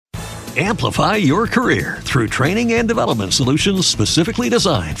Amplify your career through training and development solutions specifically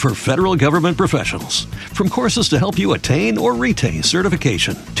designed for federal government professionals. From courses to help you attain or retain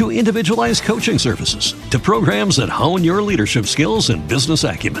certification, to individualized coaching services, to programs that hone your leadership skills and business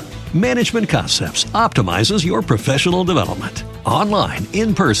acumen, Management Concepts optimizes your professional development. Online,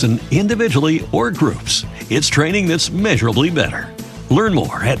 in person, individually, or groups, it's training that's measurably better. Learn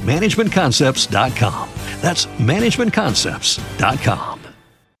more at managementconcepts.com. That's managementconcepts.com.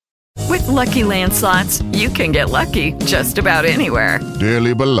 With Lucky Land Slots, you can get lucky just about anywhere.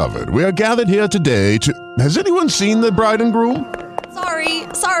 Dearly beloved, we are gathered here today to... Has anyone seen the bride and groom?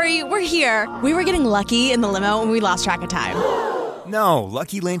 Sorry, we're here. We were getting lucky in the limo and we lost track of time. No,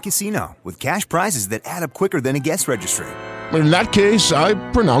 Lucky Land Casino, with cash prizes that add up quicker than a guest registry. In that case, I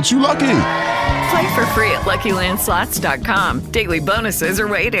pronounce you lucky. Play for free at LuckyLandSlots.com. Daily bonuses are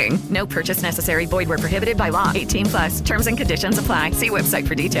waiting. No purchase necessary. Void where prohibited by law. 18+. Terms and conditions apply. See website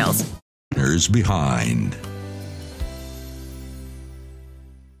for details. Behind.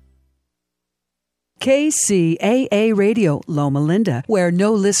 KCAA Radio, Loma Linda, where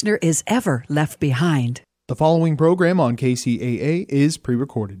no listener is ever left behind. The following program on KCAA is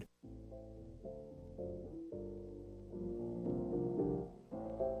pre-recorded.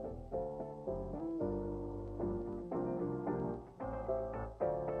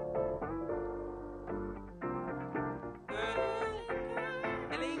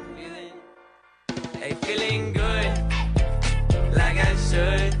 Hey, feeling good, like I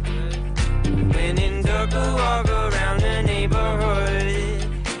should. When in dark, I walk around the neighborhood.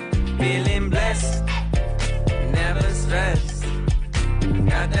 Feeling blessed, never stressed.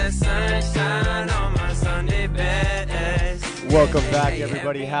 Got that sunshine on my Sunday best. Welcome back,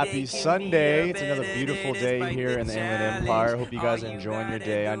 everybody. Happy Sunday. It's another beautiful day here in the Inland Empire. Hope you guys are enjoying your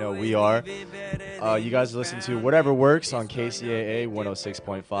day. I know we are. You guys listen to Whatever Works on KCAA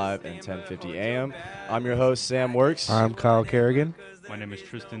 106.5 and 1050 AM. I'm your host, Sam Works. I'm Kyle Kerrigan. My name is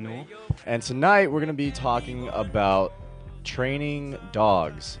Tristan Newell. And tonight we're going to be talking about training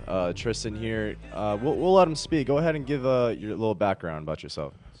dogs. Tristan here, we'll let him speak. Go ahead and give your little background about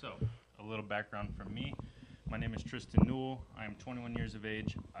yourself. So, a little background from me. My name is Tristan Newell. I'm 21 years of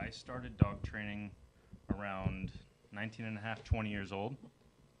age. I started dog training around 19 and a half, 20 years old.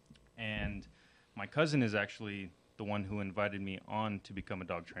 And my cousin is actually the one who invited me on to become a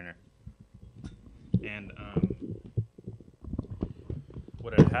dog trainer. And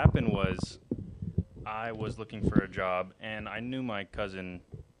what had happened was I was looking for a job, and I knew my cousin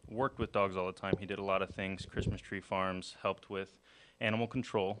worked with dogs all the time. He did a lot of things, Christmas tree farms, helped with animal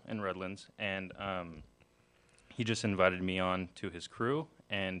control in Redlands, and he just invited me on to his crew,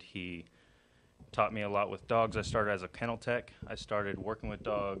 and he taught me a lot with dogs. I started as a kennel tech. I started working with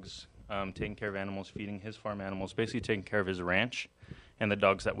dogs, taking care of animals, feeding his farm animals, basically taking care of his ranch and the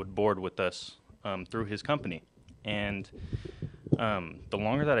dogs that would board with us through his company. And the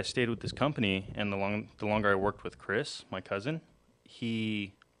longer that I stayed with this company and the longer I worked with Chris, my cousin,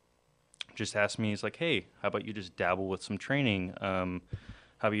 he just asked me, he's like, hey, how about you just dabble with some training? How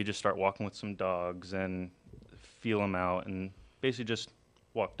about you just start walking with some dogs and feel them out and basically just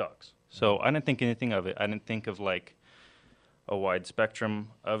walk dogs. So I didn't think anything of it. I didn't think of like a wide spectrum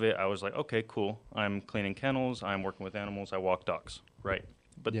of it. I was like, okay, cool. I'm cleaning kennels. I'm working with animals. I walk dogs, right?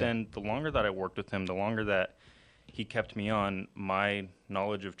 But then the longer that I worked with him, the longer that he kept me on, my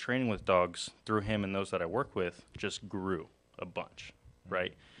knowledge of training with dogs through him and those that I work with just grew a bunch,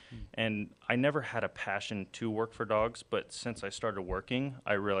 right? And I never had a passion to work for dogs, but since I started working,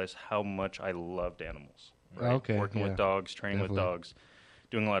 I realized how much I loved animals. Right? Okay, working with dogs, training with dogs,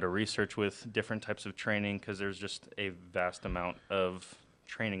 doing a lot of research with different types of training because there's just a vast amount of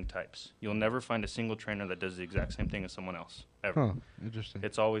training types. You'll never find a single trainer that does the exact same thing as someone else, ever. Huh, interesting.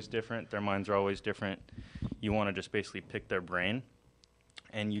 It's always different. Their minds are always different. You want to just basically pick their brain,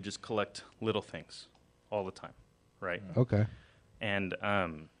 and you just collect little things all the time, right? Okay. And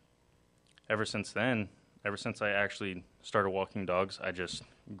ever since then, ever since I actually started walking dogs, I just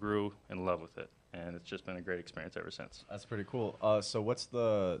grew in love with it. And it's just been a great experience ever since. That's pretty cool. So what's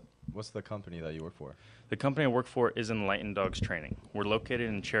the company that you work for? The company I work for is Enlightened Dogs Training. We're located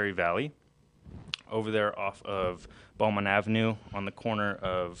in Cherry Valley, over there off of Beaumont Avenue on the corner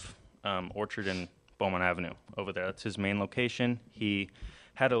of Orchard and Beaumont Avenue over there. That's his main location. He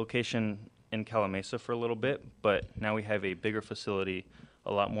had a location in Calamasa for a little bit, but now we have a bigger facility,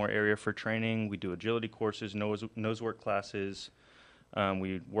 a lot more area for training. We do agility courses, nose work classes.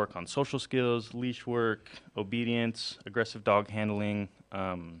 We work on social skills, leash work, obedience, aggressive dog handling,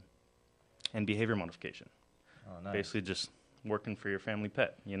 and behavior modification. Oh, nice. Basically just working for your family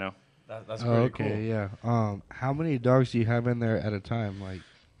pet, you know? That's pretty cool. Okay, yeah. How many dogs do you have in there at a time? Like,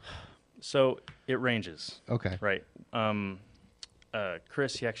 So it ranges. Okay. Right.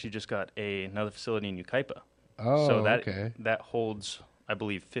 Chris, he actually just got another facility in Yucaipa. Oh, so okay. That holds, I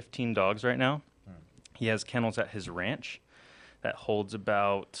believe, 15 dogs right now. He has kennels at his ranch that holds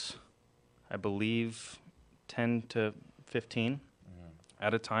about, I believe, 10 to 15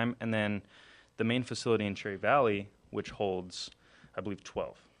 at a time. And then the main facility in Cherry Valley, which holds, I believe,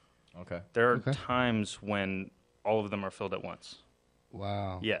 12. Okay. There are times when all of them are filled at once.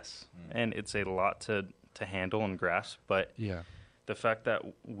 Wow. Yes. And it's a lot to handle and grasp. But the fact that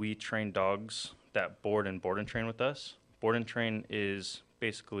we train dogs that board and train with us, board and train is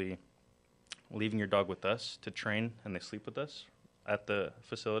basically leaving your dog with us to train, and they sleep with us at the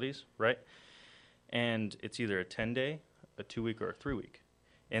facilities, right? And it's either a 10-day, a 2-week, or a 3-week.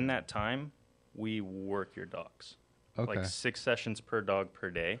 In that time, we work your dogs. Okay. Like 6 sessions per dog per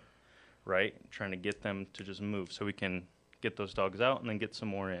day, right? Trying to get them to just move so we can get those dogs out and then get some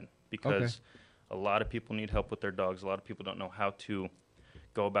more in. Because a lot of people need help with their dogs. A lot of people don't know how to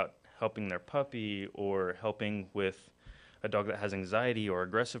go about helping their puppy or helping with a dog that has anxiety or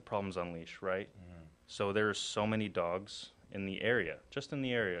aggressive problems on leash, right? So there's so many dogs in the area, just in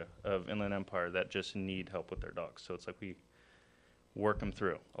the area of Inland Empire, that just need help with their dogs. So it's like we work them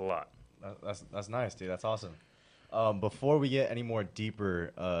through a lot. That's nice, dude. That's awesome. Before we get any more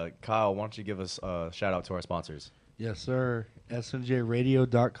deeper, Kyle, why don't you give us a shout out to our sponsors? Yes, sir.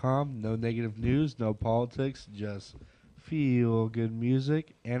 SNJRadio.com. No negative news, no politics, just feel good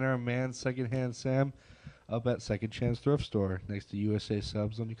music. And our man, Secondhand Sam, up at Second Chance Thrift Store next to USA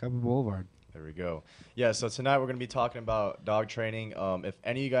Subs on Yucaipa Boulevard. There we go. Yeah, so tonight we're going to be talking about dog training. If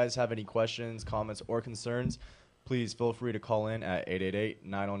any of you guys have any questions, comments, or concerns, please feel free to call in at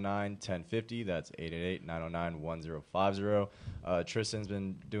 888-909-1050. That's 888-909-1050. Tristan's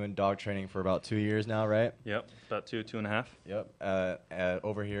been doing dog training for about 2 years now, right? Yep, about 2.5. Yep,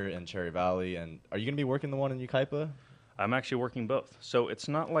 over here in Cherry Valley. And are you going to be working the one in Yucaipa? I'm actually working both. So it's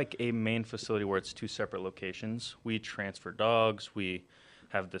not like a main facility where it's 2 separate locations. We transfer dogs. We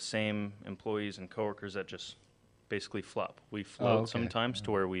have the same employees and coworkers that just basically flop. We float sometimes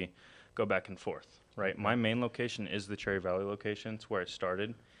to where we go back and forth, right? My main location is the Cherry Valley location. It's where I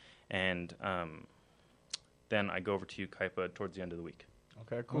started. And then I go over to Yucaipa towards the end of the week.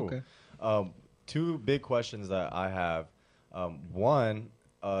 Okay, cool. Okay. 2 big questions that I have. One,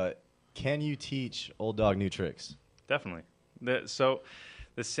 can you teach old dog new tricks? Definitely. So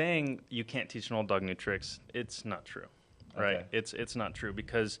the saying, you can't teach an old dog new tricks, it's not true. Right, it's not true,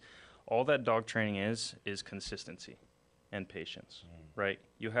 because all that dog training is consistency and patience, right?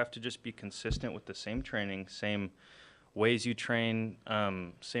 You have to just be consistent with the same training, same ways you train,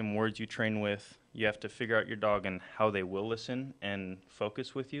 same words you train with. You have to figure out your dog and how they will listen and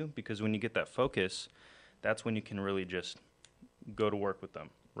focus with you, because when you get that focus, that's when you can really just go to work with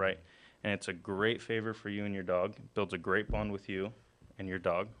them, right? And it's a great favor for you and your dog. It builds a great bond with you and your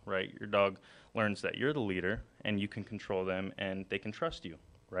dog, right? Your dog learns that you're the leader and you can control them and they can trust you,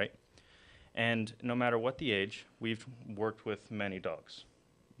 right? And no matter what the age, we've worked with many dogs.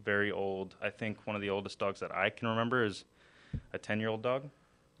 Very old. I think one of the oldest dogs that I can remember is a 10-year-old dog.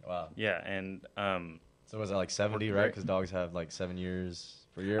 Wow. Yeah, and so was that like 70, right? Because dogs have like 7 years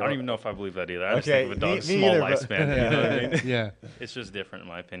per year. I don't even know if I believe that either. I just think of a dog's small lifespan. You know what I mean? Yeah. It's just different in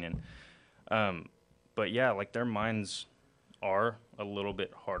my opinion. But yeah, like their minds are a little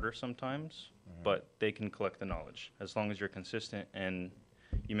bit harder sometimes, but they can collect the knowledge as long as you're consistent and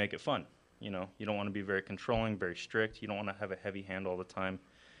you make it fun. You know, you don't want to be very controlling, very strict. You don't want to have a heavy hand all the time.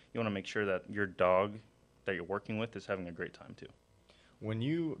 You want to make sure that your dog that you're working with is having a great time too. When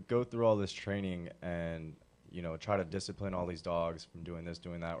you go through all this training and, you know, try to discipline all these dogs from doing this,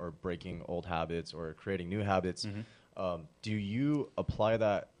 doing that, or breaking old habits or creating new habits, do you apply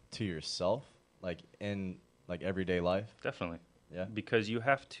that to yourself, like in like everyday life? Definitely. Yeah. Because you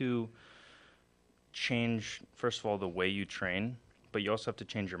have to change, first of all, the way you train, but you also have to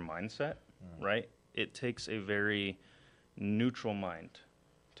change your mindset, right? It takes a very neutral mind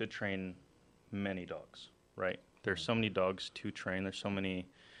to train many dogs, right? There's so many dogs to train. There's so many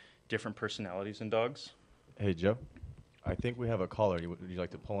different personalities in dogs. Hey, Joe, I think we have a caller. Would you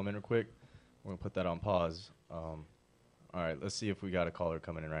like to pull him in real quick? We're going to put that on pause. All right, let's see if we got a caller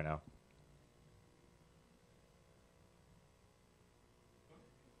coming in right now.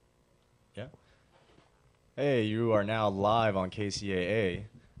 Yeah. Hey, you are now live on KCAA.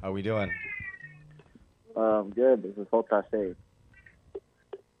 How we doing? Good. This is Hotase.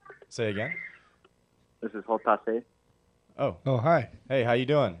 Say again? This is Hotase. Oh, hi. Hey, how you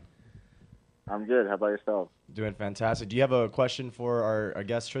doing? I'm good. How about yourself? Doing fantastic. Do you have a question for our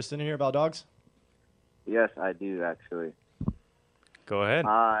guest Tristan here about dogs? Yes, I do, actually. Go ahead.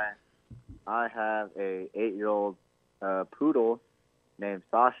 I have a 8-year-old poodle named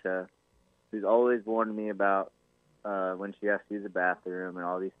Sasha, who's always warned me about when she has to use the bathroom and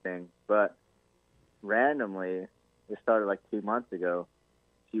all these things. But randomly, it started like 2 months ago,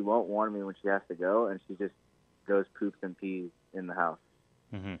 she won't warn me when she has to go, and she just goes poops and pees in the house.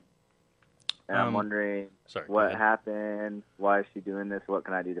 Mm-hmm. And I'm wondering what happened, why is she doing this, what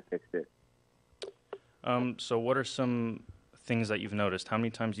can I do to fix it? So what are some things that you've noticed? How many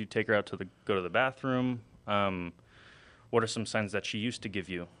times do you take her out to go to the bathroom? What are some signs that she used to give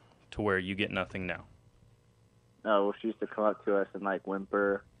you to where you get nothing now? Oh, well, she used to come up to us and like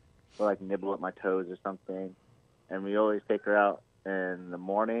whimper or like nibble at my toes or something. And we always take her out in the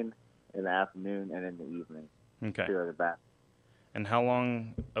morning, in the afternoon, and in the evening. Okay. To the bath. And how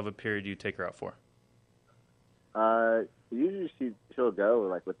long of a period do you take her out for? Usually she'll go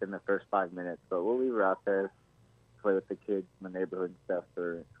like within the first 5 minutes, but we'll leave her out there, play with the kids in the neighborhood and stuff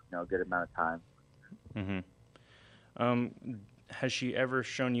for a good amount of time. Mm-hmm. Has she ever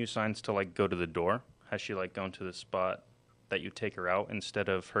shown you signs to like go to the door? Has she like gone to the spot that you take her out instead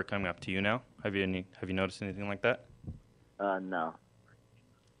of her coming up to you now? Have you noticed anything like that? No.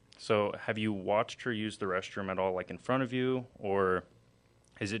 So have you watched her use the restroom at all, like in front of you, or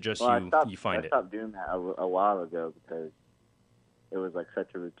is it just you find it? I stopped doing that a while ago because it was like such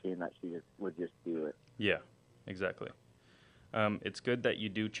a routine that she would just do it. Yeah, exactly. It's good that you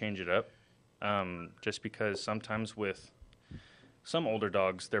do change it up, just because sometimes with some older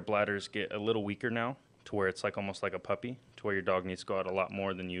dogs, their bladders get a little weaker now to where it's like almost like a puppy, to where your dog needs to go out a lot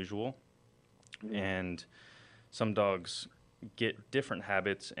more than usual. Mm-hmm. And some dogs get different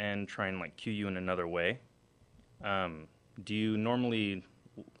habits and try and like cue you in another way. Do you normally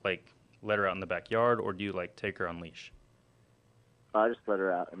like let her out in the backyard, or do you like take her on leash? I just let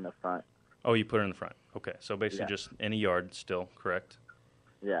her out in the front. Oh, you put her in the front. Okay, so basically just in a yard still, correct?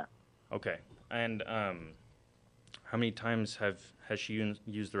 Yeah. Okay, and how many times has she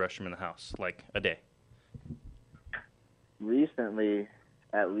used the restroom in the house, like a day? Recently,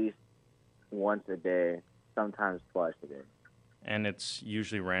 at least once a day, sometimes twice a day. And it's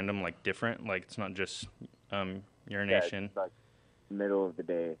usually random, like different? Like it's not just urination? Yeah, it's like middle of the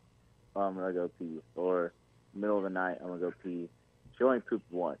day, I'm going to go pee. Or middle of the night, I'm going to go pee. She only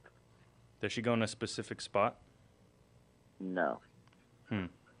pooped once. Does she go in a specific spot? No.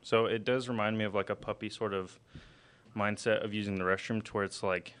 So it does remind me of like a puppy sort of mindset of using the restroom to where it's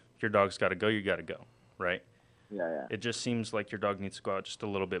like, your dog's got to go, you got to go, right? Yeah. It just seems like your dog needs to go out just a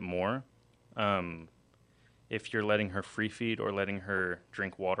little bit more. If you're letting her free feed or letting her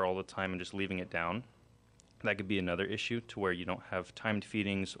drink water all the time and just leaving it down, that could be another issue to where you don't have timed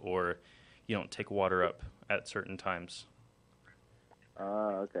feedings or you don't take water up at certain times.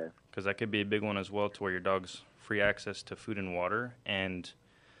 Okay. Because that could be a big one as well, to where your dog's free access to food and water, and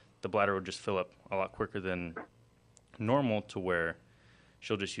the bladder will just fill up a lot quicker than normal, to where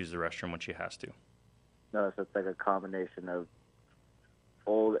she'll just use the restroom when she has to. No, so it's like a combination of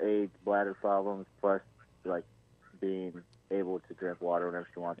old age bladder problems plus like being able to drink water whenever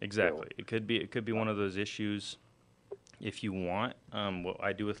she wants. Exactly. It could be one of those issues. If you want, what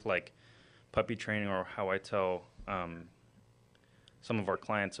I do with like puppy training, or how I tell some of our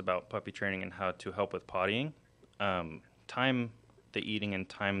clients about puppy training and how to help with pottying, time the eating and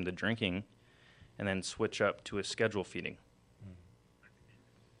time the drinking, and then switch up to a schedule feeding.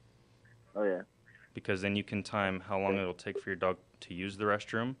 Oh, yeah. Because then you can time how long it'll take for your dog to use the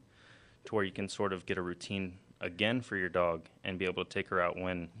restroom, to where you can sort of get a routine again for your dog and be able to take her out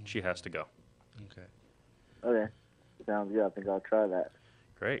when she has to go. Okay. Sounds good. I think I'll try that.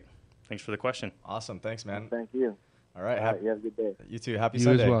 Great. Thanks for the question. Awesome. Thanks, man. Thank you. All right. You have a good day. You too. Happy you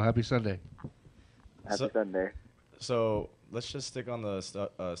Sunday. You as well. Happy Sunday. Happy Sunday. So let's just stick on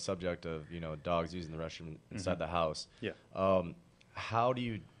the subject of dogs using the restroom inside the house. Yeah. How do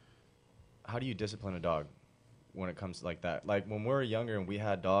you discipline a dog when it comes to like that? Like when we were younger and we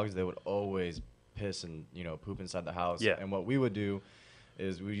had dogs, they would always piss and poop inside the house. Yeah. And what we would do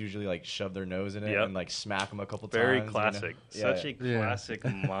is we usually like shove their nose in it and like smack them a couple Very times. classic. Such a classic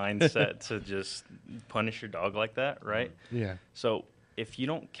mindset to just punish your dog like that, right? Yeah. So if you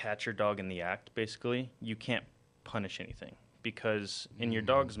don't catch your dog in the act, basically, you can't punish anything. Because in your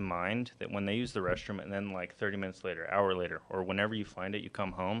dog's mind, that when they use the restroom and then like 30 minutes later, hour later, or whenever you find it, you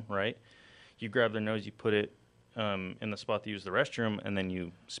come home, right? You grab their nose, you put it in the spot they use the restroom, and then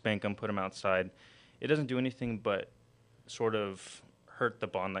you spank them, put them outside. It doesn't do anything but sort of hurt the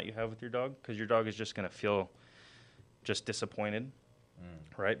bond that you have with your dog, because your dog is just going to feel just disappointed,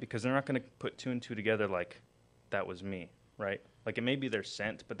 right? Because they're not going to put two and two together like, that was me, right? Like it may be their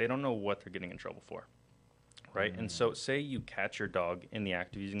scent, but they don't know what they're getting in trouble for. right? And so say you catch your dog in the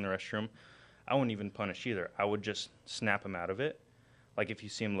act of using the restroom, I wouldn't even punish either. I would just snap him out of it. Like if you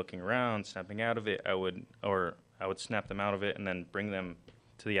see him looking around, snapping out of it, I would snap them out of it and then bring them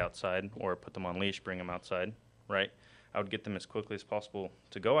to the outside or put them on leash, bring them outside, right? I would get them as quickly as possible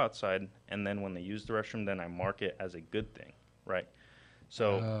to go outside, and then when they use the restroom, then I mark it as a good thing, right?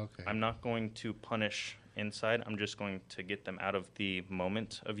 So I'm not going to punish inside. I'm just going to get them out of the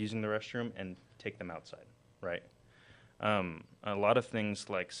moment of using the restroom and take them outside, right? A lot of things,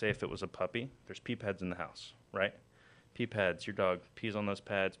 like say if it was a puppy, there's pee pads in the house, right? Pee pads, your dog pees on those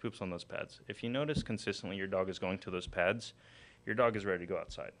pads, poops on those pads. If you notice consistently your dog is going to those pads, your dog is ready to go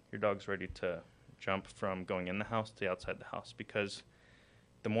outside. Your dog's ready to jump from going in the house to outside the house, because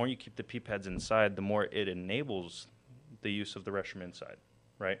the more you keep the pee pads inside, the more it enables the use of the restroom inside,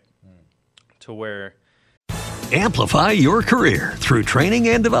 right? To where... Amplify your career through training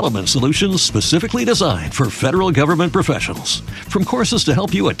and development solutions specifically designed for federal government professionals. From courses to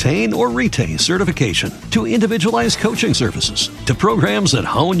help you attain or retain certification, to individualized coaching services, to programs that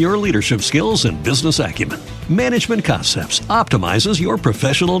hone your leadership skills and business acumen, Management Concepts optimizes your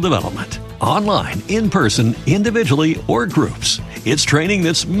professional development. Online, in person, individually, or groups, it's training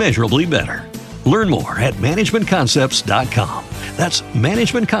that's measurably better. Learn more at managementconcepts.com. That's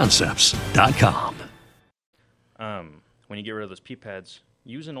managementconcepts.com. When you get rid of those pee pads,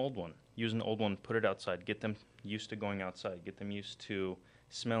 use an old one. Use an old one, put it outside. Get them used to going outside. Get them used to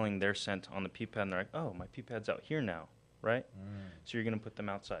smelling their scent on the pee pad. And they're like, oh, my pee pad's out here now, right? So you're going to put them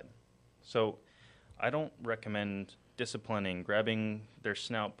outside. So I don't recommend disciplining, grabbing their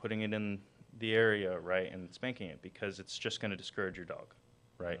snout, putting it in the area, right, and spanking it, because it's just going to discourage your dog,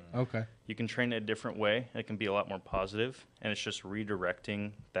 right? Okay. You can train it a different way. It can be a lot more positive, and it's just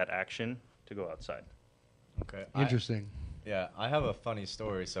redirecting that action to go outside. Okay. Interesting. I have a funny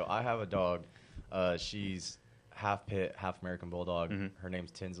story. So I have a dog. She's half pit, half American Bulldog. Her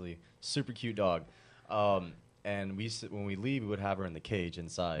name's Tinsley. Super cute dog. And when we leave, we would have her in the cage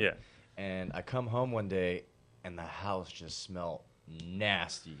inside. Yeah. And I come home one day, and the house just smelled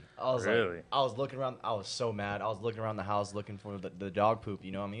nasty. I was looking around. I was so mad. I was looking around the house looking for the dog poop,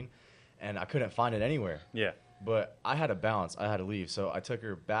 you know what I mean? And I couldn't find it anywhere. Yeah. But I had to bounce. I had to leave. So I took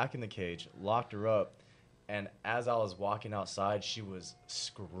her back in the cage, locked her up, and as I was walking outside, she was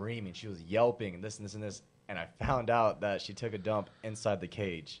screaming. She was yelping and this and this and this. And I found out that she took a dump inside the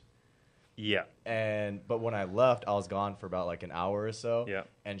cage. Yeah. But when I left, I was gone for about like an hour or so. Yeah.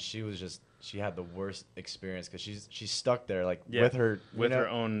 And she had the worst experience because she's stuck there with her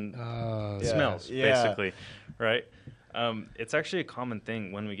own smells, basically, right? It's actually a common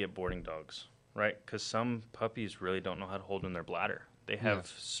thing when we get boarding dogs, right? Because some puppies really don't know how to hold in their bladder. They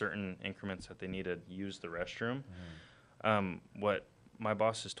have certain increments that they need to use the restroom. What my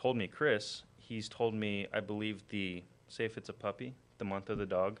boss has told me, Chris, he's told me, I believe say if it's a puppy, the month of the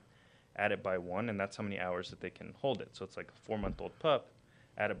dog, add it by 1, and that's how many hours that they can hold it. So it's like a 4-month-old pup,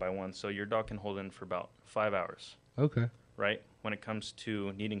 add it by 1. So your dog can hold in for about 5 hours. Okay. Right? When it comes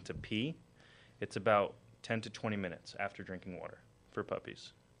to needing to pee, it's about 10 to 20 minutes after drinking water for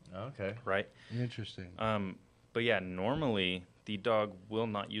puppies. Okay. Right? Interesting. But yeah, normally the dog will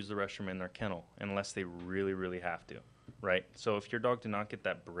not use the restroom in their kennel unless they really, really have to, right? So if your dog did not get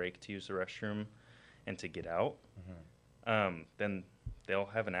that break to use the restroom and to get out, then they'll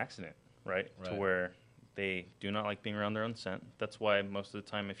have an accident, right? To where they do not like being around their own scent. That's why most of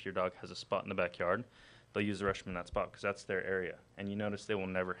the time if your dog has a spot in the backyard, they'll use the restroom in that spot because that's their area. And you notice they will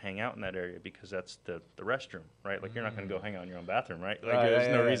never hang out in that area because that's the restroom, right? Like you're not going to go hang out in your own bathroom, right? Like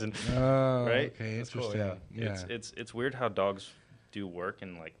there's no reason, right? Okay, interesting. Cool, yeah. It's weird how dogs do work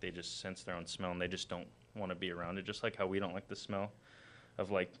and like they just sense their own smell and they just don't want to be around it. Just like how we don't like the smell of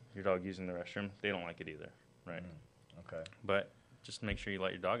like your dog using the restroom, they don't like it either, right? Okay. But just make sure you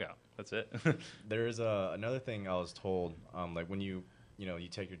let your dog out. That's it. There's another thing I was told, like when you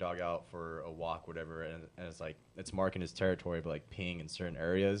take your dog out for a walk, whatever, and it's like it's marking his territory, but like peeing in certain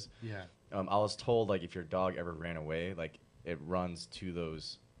areas. Yeah. I was told like if your dog ever ran away, like it runs to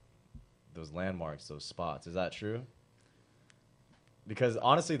those landmarks, those spots. Is that true? Because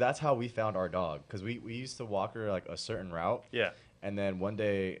honestly, that's how we found our dog. Because we used to walk her like a certain route. Yeah. And then one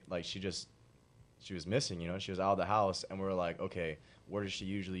day, like she was missing. She was out of the house, and we were like, okay, where does she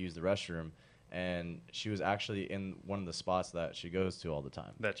usually use the restroom? And she was actually in one of the spots that she goes to all the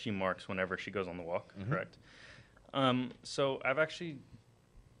time. That she marks whenever she goes on the walk, correct? So I've actually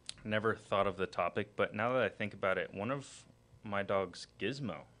never thought of the topic, but now that I think about it, one of my dogs,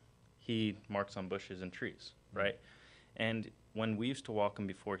 Gizmo, he marks on bushes and trees, right? And when we used to walk him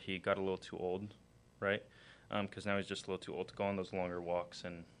before he got a little too old, right? Because now he's just a little too old to go on those longer walks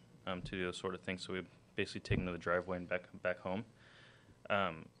and to do those sort of things, so we basically take him to the driveway and back home,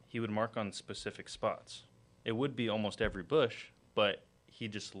 he would mark on specific spots. It would be almost every bush, but he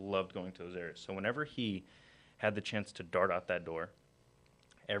just loved going to those areas. So whenever he had the chance to dart out that door,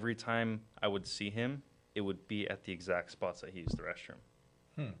 every time I would see him, it would be at the exact spots that he used the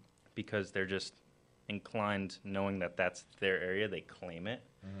restroom. Because they're just inclined, knowing that that's their area, they claim it,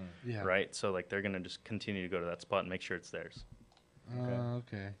 right? So, like, they're going to just continue to go to that spot and make sure it's theirs.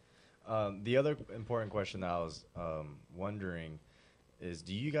 Okay. The other important question that I was wondering is,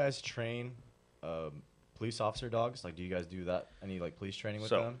 do you guys train police officer dogs? Like, do you guys do that? Any, like, police training with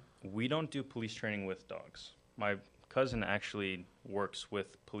them? We don't do police training with dogs. My cousin actually works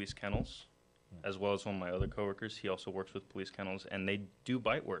with police kennels, as well as one of my other coworkers. He also works with police kennels, and they do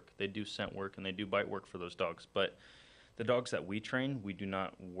bite work. They do scent work, and they do bite work for those dogs. But the dogs that we train, we do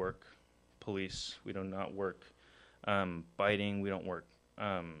not work police. We do not work biting. We don't work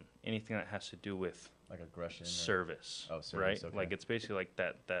anything that has to do with like aggression, service. Oh, service, right? okay. Like, it's basically like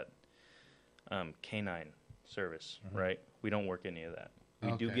that canine service, right? We don't work any of that.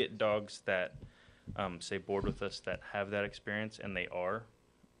 We do get dogs that say board with us that have that experience, and they are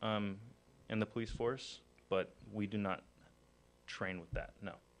in the police force, but we do not train with that,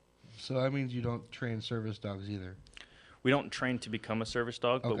 no. So that means you don't train service dogs either? We don't train to become a service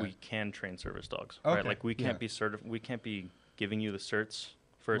dog, but we can train service dogs, right? Like, we can't be we can't be giving you the certs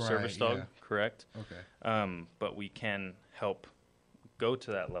for a service dog, correct? Okay. But we can help go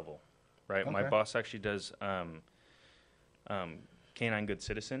to that level, right? My boss actually does Canine Good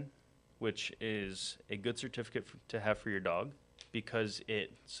Citizen, which is a good certificate to have for your dog, because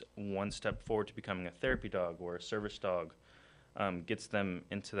it's one step forward to becoming a therapy dog or a service dog, gets them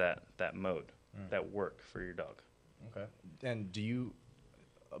into that mode, that work for your dog. Okay. And do you,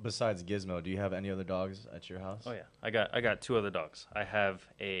 besides Gizmo, do you have any other dogs at your house? Oh, yeah. I got 2 other dogs. I have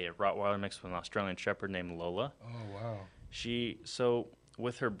a Rottweiler mixed with an Australian Shepherd named Lola. Oh, wow. So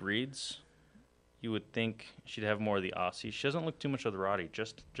with her breeds, you would think she'd have more of the Aussie. She doesn't look too much of the Rottie,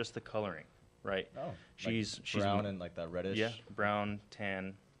 just the coloring. Right. Oh, she's brown and like that reddish. Yeah, brown,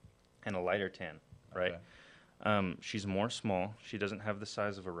 tan, and a lighter tan. Right. She's more small. She doesn't have the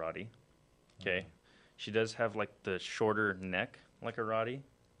size of a Rottie. Okay. She does have like the shorter neck like a Rottie,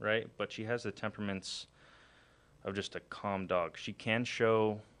 right? But she has the temperaments of just a calm dog. She can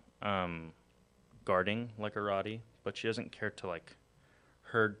show guarding like a Rottie, but she doesn't care to like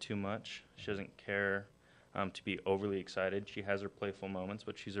herd too much. She doesn't care to be overly excited. She has her playful moments,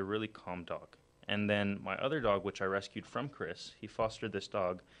 but she's a really calm dog. And then my other dog, which I rescued from Chris, he fostered this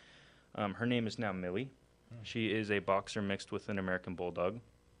dog. Her name is now Millie. She is a boxer mixed with an American Bulldog.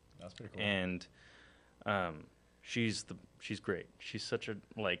 That's pretty cool. And she's great. She's such a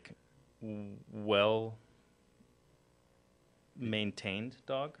well maintained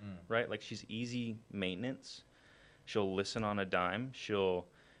dog, right? Like, she's easy maintenance. She'll listen on a dime. She'll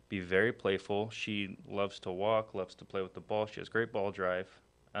be very playful. She loves to walk, loves to play with the ball. She has great ball drive.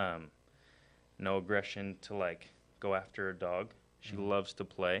 No aggression to like go after a dog. She loves to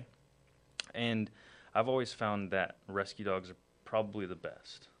play. And I've always found that rescue dogs are probably the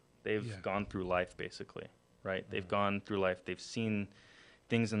best. They've gone through life, basically, right? They've gone through life. They've seen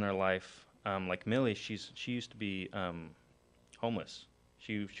things in their life. Like Millie, she used to be homeless.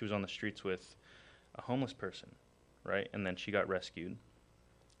 She was on the streets with a homeless person, right? And then she got rescued.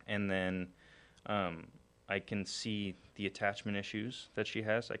 And then I can see the attachment issues that she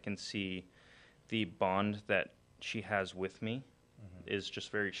has. I can see the bond that she has with me is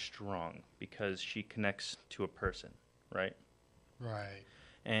just very strong because she connects to a person, right? Right.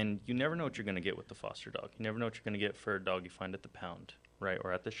 And you never know what you're going to get with the foster dog. You never know what you're going to get for a dog you find at the pound, right,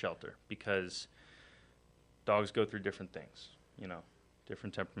 or at the shelter, because dogs go through different things, you know,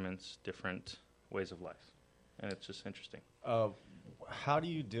 different temperaments, different ways of life, and it's just interesting. How do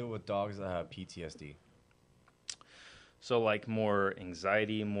you deal with dogs that have PTSD? So, like, more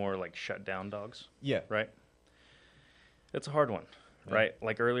anxiety, more like shut down dogs? Yeah. Right? It's a hard one, right?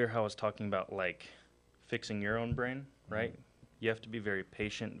 Like earlier how I was talking about, like, fixing your own brain, right? You have to be very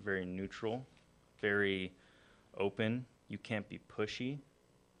patient, very neutral, very open. You can't be pushy.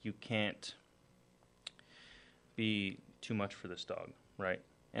 You can't be too much for this dog, right?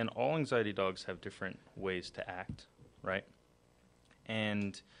 And all anxiety dogs have different ways to act, right?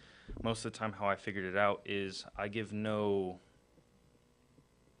 And most of the time how I figured it out is I give no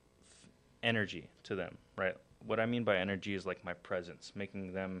energy to them, right? What I mean by energy is like my presence,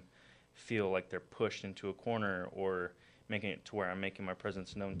 making them feel like they're pushed into a corner or making it to where I'm making my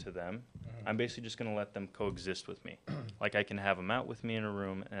presence known to them. I'm basically just going to let them coexist with me. Like, I can have them out with me in a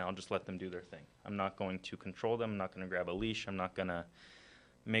room and I'll just let them do their thing. I'm not going to control them. I'm not going to grab a leash. I'm not going to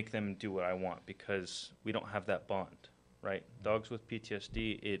make them do what I want because we don't have that bond, right? Dogs with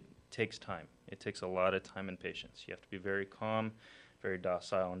PTSD, it takes time. It takes a lot of time and patience. You have to be very calm, very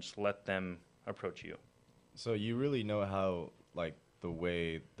docile, and just let them approach you. So you really know how, like, the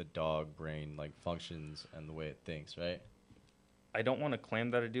way the dog brain, like, functions and the way it thinks, right? I don't want to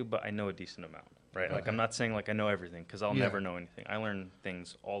claim that I do, but I know a decent amount, right? Okay. Like, I'm not saying, like, I know everything because I'll never know anything. I learn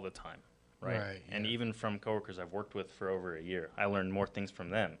things all the time, right? And even from coworkers I've worked with for over a year, I learn more things from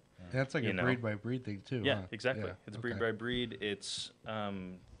them. That's like a breed-by-breed thing, too. Yeah, exactly. Yeah. It's breed-by-breed. It's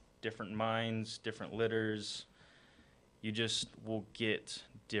different minds, different litters. You just will get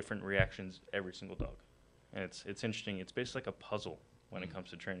different reactions every single dog. And it's interesting. It's basically like a puzzle when it comes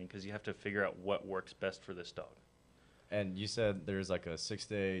to training because you have to figure out what works best for this dog. And you said there's like a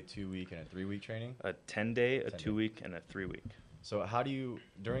 6-day, 2-week, and a 3-week training? A 10-day, a 2-week, and a 3-week. So how do you,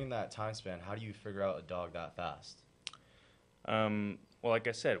 during that time span, how do you figure out a dog that fast? Well, like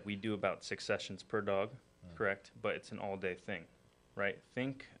I said, we do about 6 sessions per dog, correct? But it's an all-day thing, right?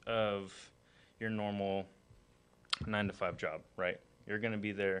 Think of your normal 9-to-5 job, right? You're going to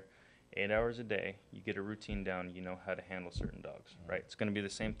be there 8 hours a day. You get a routine down. You know how to handle certain dogs, right? It's going to be the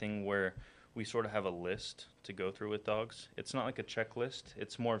same thing where we sort of have a list to go through with dogs. It's not like a checklist.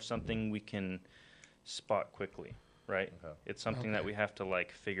 It's more of something we can spot quickly, right? Okay. It's something that we have to,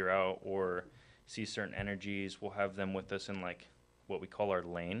 like, figure out or see certain energies. We'll have them with us in, like, what we call our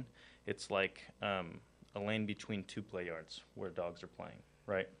lane. It's like a lane between 2 play yards where dogs are playing,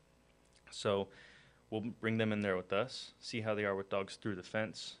 right? So we'll bring them in there with us, see how they are with dogs through the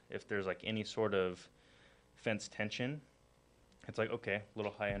fence. If there's, like, any sort of fence tension, it's like, okay, a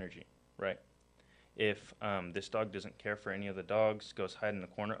little high energy, right? If this dog doesn't care for any of the dogs, goes hide in the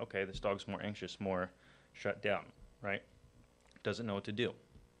corner, okay, this dog's more anxious, more shut down, right? Doesn't know what to do.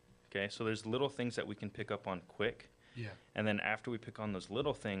 Okay, so there's little things that we can pick up on quick. Yeah. And then after we pick on those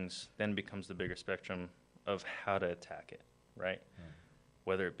little things, then becomes the bigger spectrum of how to attack it, right?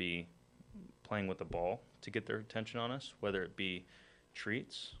 Whether it be playing with the ball to get their attention on us, whether it be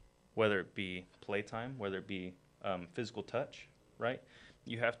treats, whether it be playtime, whether it be physical touch, right?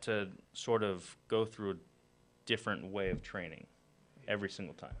 You have to sort of go through a different way of training every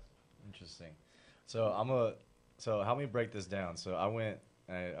single time. Interesting. So so help me break this down. So I went,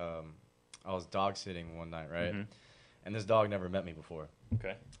 I was dog sitting one night, right? Mm-hmm. And this dog never met me before.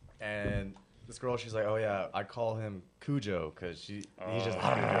 Okay. And this girl, she's like, oh yeah, I call him Cujo because he's just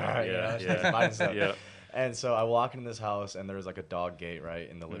yeah. And so I walk into this house and there was like a dog gate right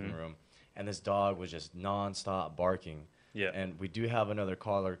in the living room, and this dog was just nonstop barking. Yeah. And we do have another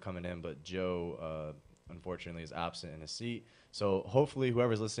caller coming in, but Joe unfortunately is absent in his seat. So hopefully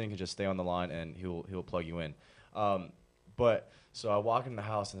whoever's listening can just stay on the line and he'll plug you in. But so I walk in the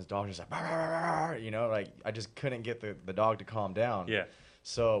house and this dog just like, "Bark, bark, bark," you know, like I just couldn't get the dog to calm down. Yeah.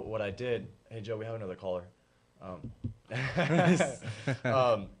 So what I did, hey Joe, we have another caller.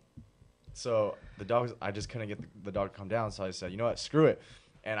 So I just couldn't get the dog to calm down. So I said, you know what, screw it.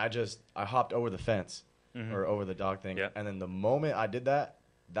 And I hopped over the fence or over the dog thing. Yeah. And then the moment I did that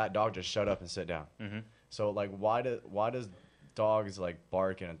dog just shut up and sit down. Mm-hmm. So like, why does dogs like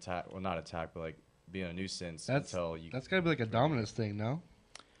bark and attack? Well, not attack, but like be a nuisance until you. That's gotta be like a dominance thing, no?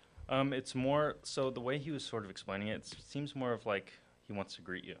 It's more so the way he was sort of explaining it. It seems more of like he wants to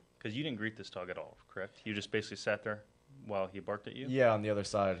greet you because you didn't greet this dog at all, correct? You just basically sat there while he barked at you. Yeah, on the other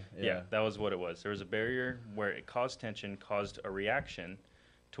side. Yeah, that was what it was. There was a barrier where it caused tension, caused a reaction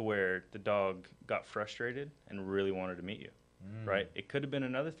to where the dog got frustrated and really wanted to meet you, right? It could have been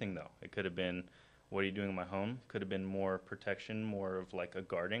another thing, though. It could have been, what are you doing in my home? Could have been more protection, more of like a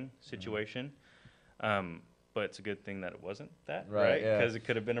guarding situation. But it's a good thing that it wasn't that, right? Because it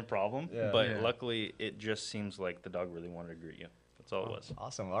could have been a problem. Yeah. But luckily, it just seems like the dog really wanted to greet you. That's all it was.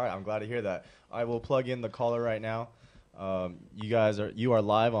 Awesome. All right, I'm glad to hear that. I will plug in the caller right now. You are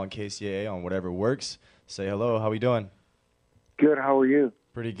live on KCAA on Whatever Works. Say hello. How we doing? Good. How are you?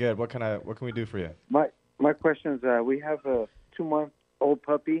 Pretty good. What can we do for you? My question is, we have a 2-month-old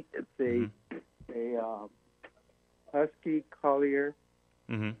puppy. It's a husky collier,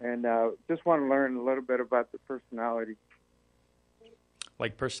 and like want to learn a little bit about the personality.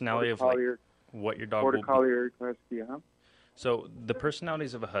 Like personality of like what your dog will be. Border collier husky, huh? So the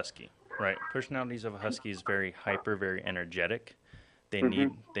personalities of a husky, right? Personalities of a husky is very hyper, very energetic. They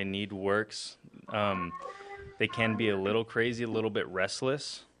need works. They can be a little crazy, a little bit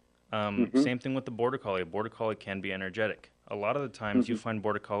restless. Same thing with the border collie. A border collie can be energetic. A lot of the times you find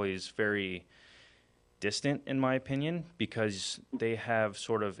border collies very distant, in my opinion, because they have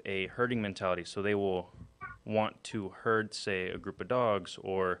sort of a herding mentality. So they will want to herd, say, a group of dogs,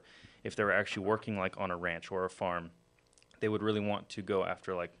 or if they're actually working like on a ranch or a farm, they would really want to go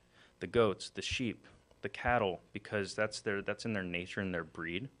after like the goats, the sheep, the cattle, because that's in their nature and their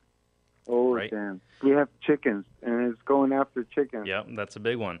breed. Oh, right? damn. We have chickens, and it's going after chickens. Yep, that's a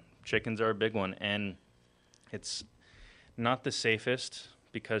big one. Chickens are a big one, and it's not the safest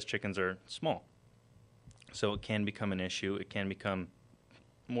because chickens are small. So it can become an issue. It can become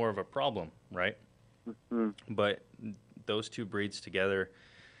more of a problem, right? Mm-hmm. But those two breeds together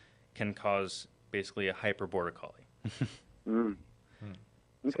can cause basically a hyper border collie.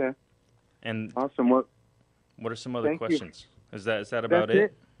 Okay. And awesome. What are some other Thank questions? You. Is that about That's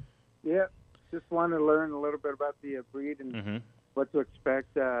it? Yeah. Just want to learn a little bit about the breed and what to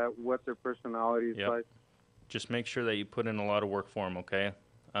expect, what their personality is like. Just make sure that you put in a lot of work for them, okay?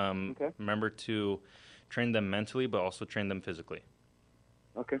 Remember to train them mentally, but also train them physically.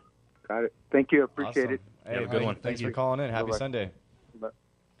 Okay. Got it. Thank you. Appreciate it. Hey, have a good one. Thanks for calling in. Happy Bye-bye. Sunday. Bye.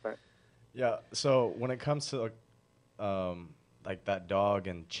 Yeah. So when it comes to like that dog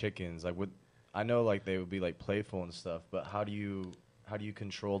and chickens, like I know like they would be like playful and stuff, but how do you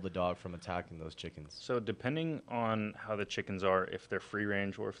control the dog from attacking those chickens? So depending on how the chickens are, if they're free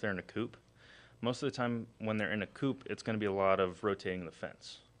range or if they're in a coop, most of the time when they're in a coop, it's going to be a lot of rotating the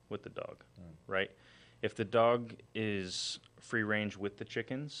fence with the dog, right? If the dog is free range with the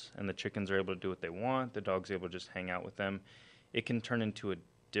chickens and the chickens are able to do what they want, the dog's able to just hang out with them, it can turn into a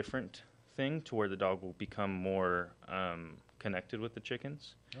different thing to where the dog will become more connected with the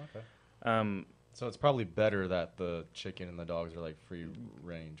chickens. Okay. So it's probably better that the chicken and the dogs are like free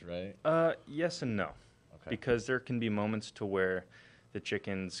range, right? Yes and no. Okay. Because there can be moments to where the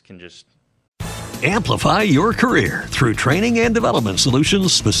chickens can just Amplify your career through training and development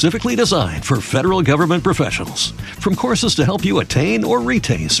solutions specifically designed for federal government professionals. From courses to help you attain or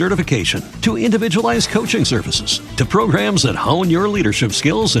retain certification, to individualized coaching services, to programs that hone your leadership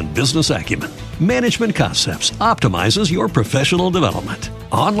skills and business acumen, Management Concepts optimizes your professional development.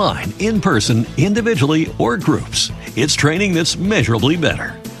 Online, in person, individually, or groups, it's training that's measurably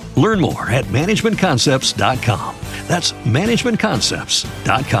better. Learn more at managementconcepts.com. That's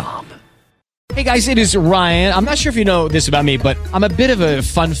managementconcepts.com. Hey guys, it is Ryan. I'm not sure if you know this about me, but I'm a bit of a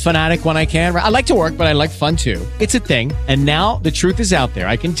fun fanatic when I can. I like to work, but I like fun too. It's a thing. And now the truth is out there.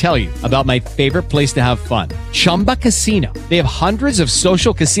 I can tell you about my favorite place to have fun. Chumba Casino. They have hundreds of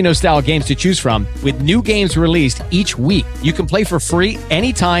social casino style games to choose from with new games released each week. You can play for free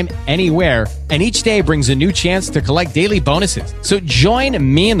anytime, anywhere. And each day brings a new chance to collect daily bonuses. So join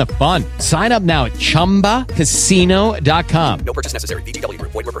me in the fun. Sign up now at ChumbaCasino.com. No purchase necessary. VGW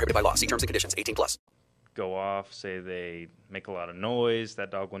Group. Void where prohibited by law. See terms and conditions. 18+. Go off, say they make a lot of noise,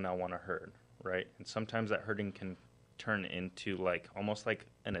 that dog will now want to herd, right? And sometimes that herding can turn into like almost like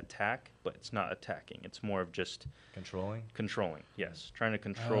an attack, but it's not attacking. It's more of just controlling. Yes, trying to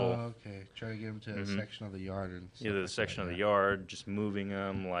control. Oh, okay. Trying to get them to a section of the yard and either the like section that, of the yard, just moving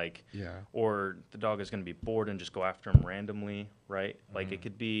them, like, yeah. Or the dog is going to be bored and just go after them randomly, right? Like it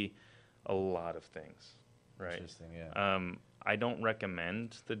could be a lot of things, right? Interesting, yeah. I don't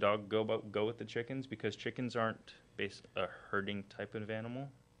recommend the dog go with the chickens because chickens aren't a herding type of animal.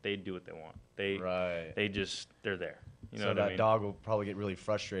 They do what they want. They're there. You know so what that I mean? dog will probably get really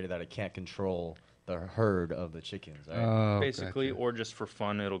frustrated that it can't control the herd of the chickens, right? Basically, or just for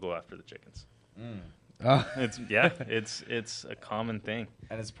fun, it'll go after the chickens. It's a common thing,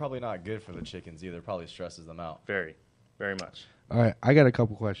 and it's probably not good for the chickens either. It probably stresses them out. Very, very much. All right, I got a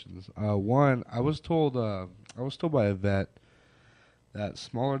couple questions. One, I was told by a vet that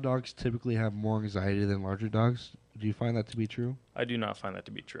smaller dogs typically have more anxiety than larger dogs. Do you find that to be true? I do not find that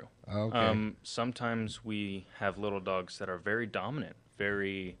to be true. Okay. Sometimes we have little dogs that are very dominant,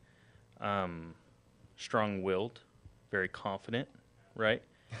 very strong-willed, very confident, right?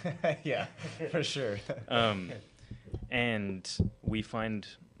 Yeah, for sure. And we find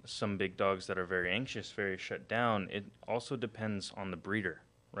some big dogs that are very anxious, very shut down. It also depends on the breeder,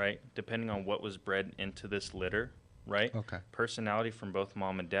 right? Depending on what was bred into this litter, right? Okay. Personality from both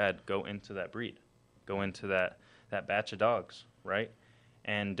mom and dad go into that breed, go into that batch of dogs, right?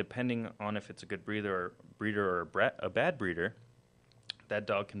 And depending on if it's a good breeder or a bad breeder, that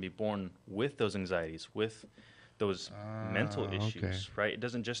dog can be born with those anxieties, with those mental issues, right? It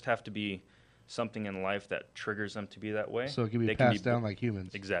doesn't just have to be something in life that triggers them to be that way. So it can be passed down like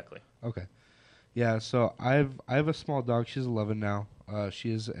humans. Exactly. Okay. Yeah, so I have a small dog. She's 11 now.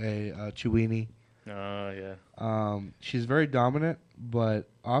 She is a Chiweenie. Oh, yeah. She's very dominant, but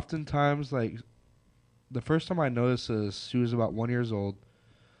oftentimes, like, the first time I noticed this, she was about 1 year old.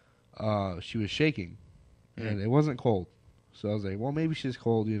 She was shaking, and it wasn't cold. So I was like, well, maybe she's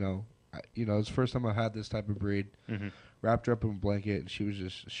cold, you know. It's the first time I had this type of breed. Wrapped her up in a blanket, and she was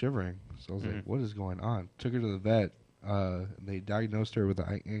just shivering. So I was like, what is going on? Took her to the vet. They diagnosed her with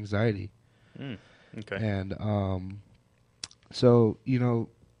anxiety. Okay. And so,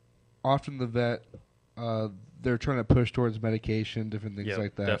 often the vet, they're trying to push towards medication, different things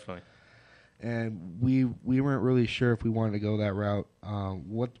like that. Definitely. And we weren't really sure if we wanted to go that route.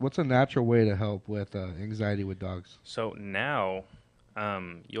 What's a natural way to help with anxiety with dogs? So now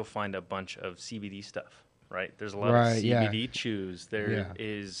you'll find a bunch of CBD stuff, right? There's a lot of CBD chews. There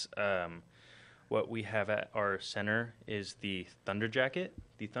is what we have at our center is the Thunder Jacket.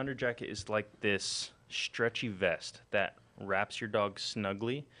 The Thunder Jacket is like this stretchy vest that wraps your dog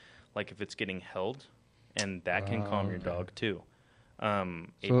snugly, like if it's getting held, and that can calm your dog too.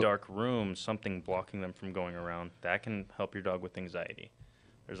 A dark room, something blocking them from going around, that can help your dog with anxiety.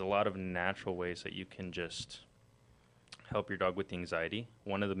 There's a lot of natural ways that you can just help your dog with the anxiety.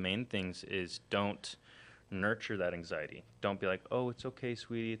 One of the main things is don't nurture that anxiety. Don't be like, oh, it's okay,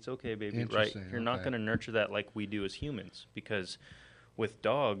 sweetie, it's okay, baby, right? You're not going to nurture that like we do as humans, because with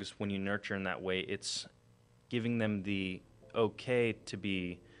dogs, when you nurture in that way, it's giving them the okay to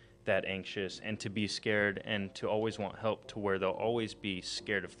be that anxious and to be scared and to always want help, to where they'll always be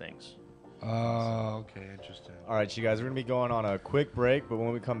scared of things. Oh, okay, interesting. All right, you guys, we're going to be going on a quick break, but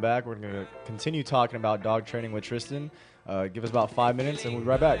when we come back, we're going to continue talking about dog training with Tristan. Give us about 5 minutes, and we'll be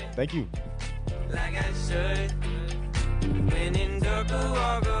right back. Thank you. Like I should, when in dark,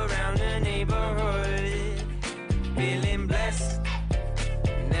 walk around the neighborhood, feeling blessed,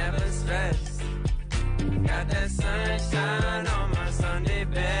 never stressed, got that sunshine on my Sunday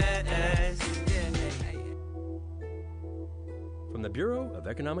best. From the Bureau of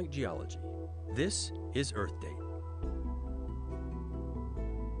Economic Geology, this is Earth Date.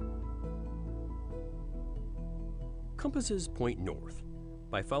 Compasses point north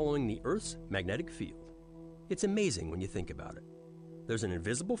by following the Earth's magnetic field. It's amazing when you think about it. There's an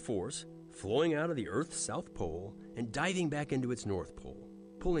invisible force flowing out of the Earth's south pole and diving back into its north pole,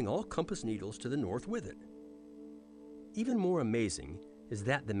 pulling all compass needles to the north with it. Even more amazing is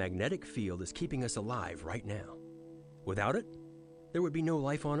that the magnetic field is keeping us alive right now. Without it, there would be no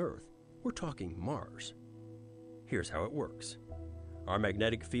life on Earth. We're talking Mars. Here's how it works. Our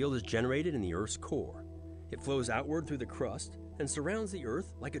magnetic field is generated in the Earth's core. It flows outward through the crust and surrounds the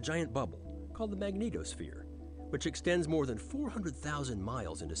Earth like a giant bubble called the magnetosphere, which extends more than 400,000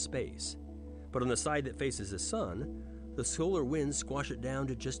 miles into space. But on the side that faces the sun, the solar winds squash it down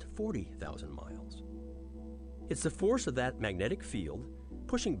to just 40,000 miles. It's the force of that magnetic field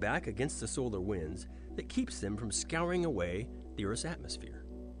pushing back against the solar winds that keeps them from scouring away the Earth's atmosphere.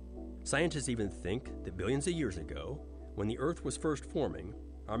 Scientists even think that billions of years ago, when the Earth was first forming,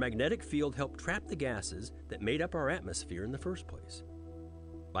 our magnetic field helped trap the gases that made up our atmosphere in the first place.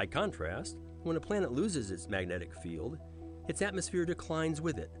 By contrast, when a planet loses its magnetic field, its atmosphere declines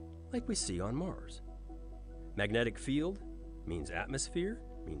with it, like we see on Mars. Magnetic field means atmosphere,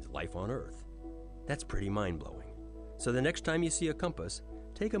 means life on Earth. That's pretty mind-blowing. So the next time you see a compass,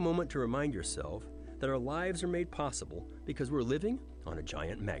 take a moment to remind yourself that our lives are made possible because we're living on a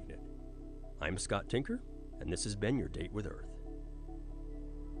giant magnet. I'm Scott Tinker, and this has been your Date with Earth.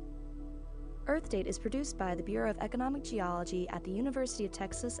 Earth Date is produced by the Bureau of Economic Geology at the University of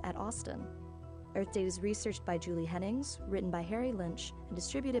Texas at Austin. Earth Date is researched by Julie Hennings, written by Harry Lynch, and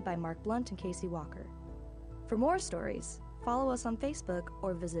distributed by Mark Blunt and Casey Walker. For more stories, follow us on Facebook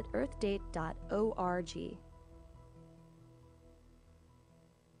or visit earthdate.org.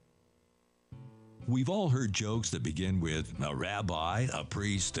 We've all heard jokes that begin with a rabbi, a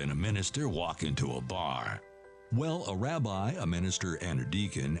priest, and a minister walk into a bar. Well, a rabbi, a minister, and a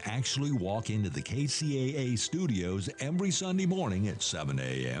deacon actually walk into the KCAA studios every Sunday morning at 7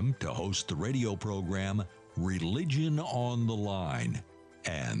 a.m. to host the radio program Religion on the Line.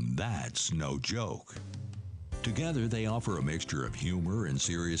 And that's no joke. Together, they offer a mixture of humor and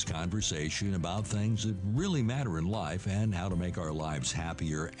serious conversation about things that really matter in life and how to make our lives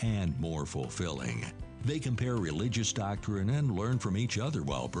happier and more fulfilling. They compare religious doctrine and learn from each other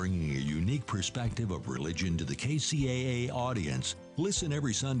while bringing a unique perspective of religion to the KCAA audience. Listen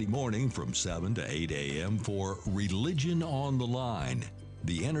every Sunday morning from 7 to 8 a.m. for Religion on the Line,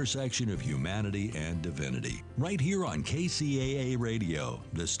 the intersection of humanity and divinity, right here on KCAA Radio,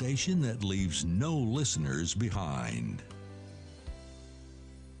 the station that leaves no listeners behind.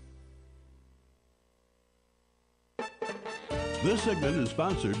 This segment is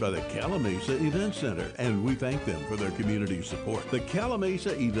sponsored by the Calamasa Event Center, and we thank them for their community support. The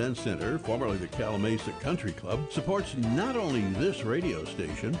Calamasa Event Center, formerly the Calamasa Country Club, supports not only this radio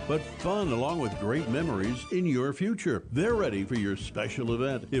station, but fun along with great memories in your future. They're ready for your special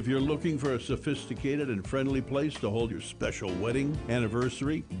event. If you're looking for a sophisticated and friendly place to hold your special wedding,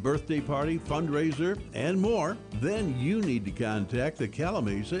 anniversary, birthday party, fundraiser, and more, then you need to contact the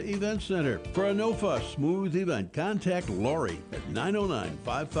Calamasa Event Center. For a no-fuss, smooth event, contact Lori at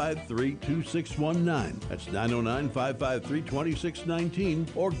 909-553-2619. That's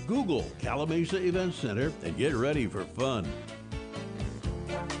 909-553-2619, or Google Calamasa Event Center and get ready for fun.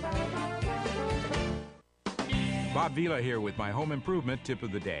 Bob Vila here with my home improvement tip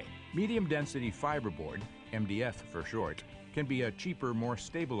of the day. Medium density fiberboard, MDF for short, can be a cheaper, more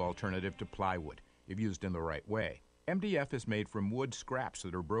stable alternative to plywood if used in the right way. MDF is made from wood scraps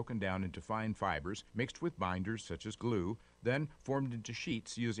that are broken down into fine fibers, mixed with binders such as glue, then formed into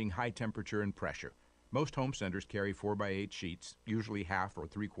sheets using high temperature and pressure. Most home centers carry 4x8 sheets, usually 1/2 or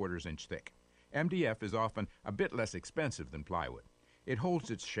 3/4 inch thick. MDF is often a bit less expensive than plywood. It holds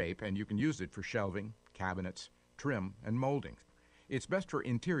its shape, and you can use it for shelving, cabinets, trim, and molding. It's best for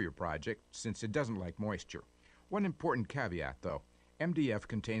interior projects since it doesn't like moisture. One important caveat, though, MDF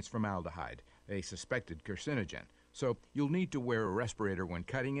contains formaldehyde, a suspected carcinogen, so you'll need to wear a respirator when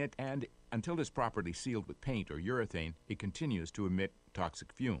cutting it, and until it's properly sealed with paint or urethane, it continues to emit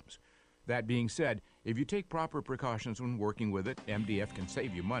toxic fumes. That being said, if you take proper precautions when working with it, MDF can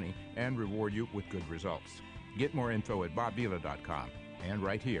save you money and reward you with good results. Get more info at bobvila.com and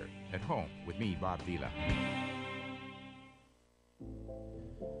right here at home with me, Bob Vila.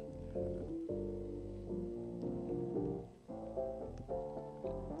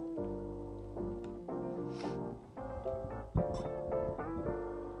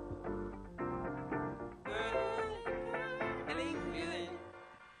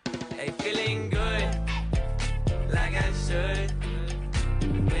 Feeling good, like I should.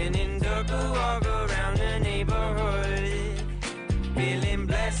 When in dark, walk around the neighborhood. Feeling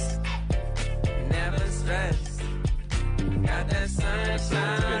blessed, never stressed. Got that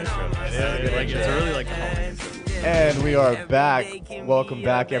sunshine on my side. It's really like And we are back. Welcome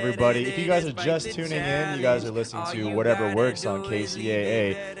back, everybody. If you guys are just tuning in, you guys are listening to Whatever Works on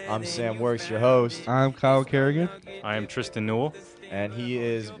KCAA. I'm Sam Works, your host. I'm Kyle Kerrigan. I am Tristan Newell. And he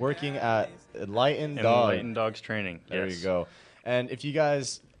is working at Enlightened Dogs Training. There Yes. you go. And if you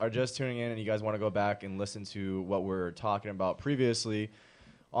guys are just tuning in and you guys want to go back and listen to what we're talking about previously,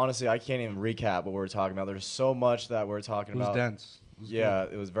 honestly, I can't even recap what we were talking about. There's so much that we're talking about. It was dense.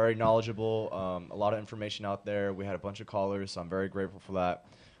 It was very knowledgeable. A lot of information out there. We had a bunch of callers, so I'm very grateful for that.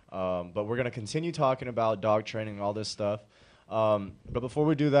 But we're going to continue talking about dog training and all this stuff. But before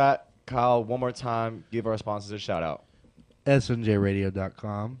we do that, Kyle, one more time, give our sponsors a shout out.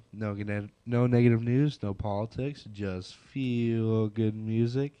 SNJRadio.com. No negative news, no politics, just feel good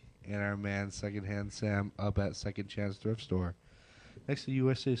music. And our man, Secondhand Sam, up at Second Chance Thrift Store, next to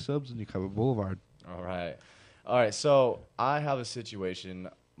USA Subs and Yucaba Boulevard. All right. So I have a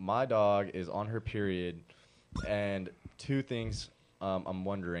situation. My dog is on her period, and two things I'm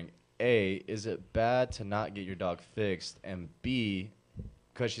wondering. A, is it bad to not get your dog fixed? And B,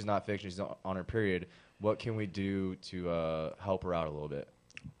 because she's not fixed and she's on her period, what can we do to help her out a little bit?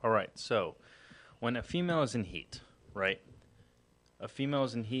 All right. So when a female is in heat, right? A female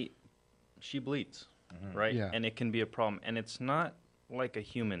is in heat, she bleeds, right? Yeah. And it can be a problem. And it's not like a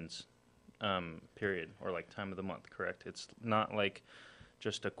human's period or like time of the month, correct? It's not like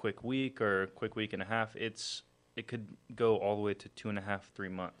just a quick week or a quick week and a half. It could go all the way to 2.5, 3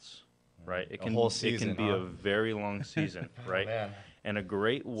 months, right? It can, whole season, it can be a very long season, right? Oh, man. And a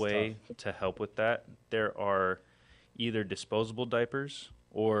great way to help with that, there are either disposable diapers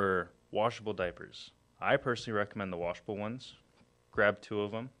or washable diapers. I personally recommend the washable ones. Grab 2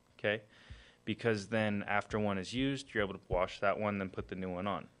 of them, okay? Because then after one is used, you're able to wash that one, then put the new one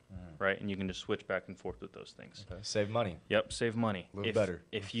on, right? And you can just switch back and forth with those things. Okay. Save money. Yep, save money. A little better.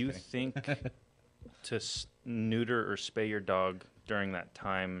 If you think to neuter or spay your dog during that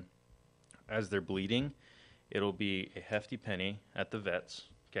time as they're bleeding, it'll be a hefty penny at the vet's,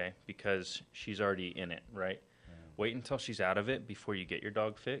 okay, because she's already in it, right? Wait until she's out of it before you get your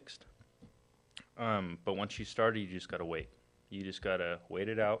dog fixed. But once you started, you just got to wait. You just got to wait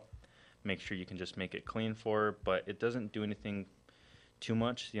it out, make sure you can just make it clean for her, but it doesn't do anything too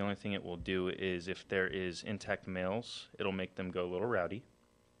much. The only thing it will do is if there is intact males, it'll make them go a little rowdy,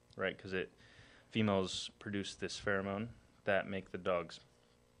 right? Because females produce this pheromone that make the dogs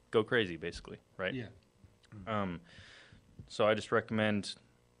go crazy, basically, right? Yeah. So I just recommend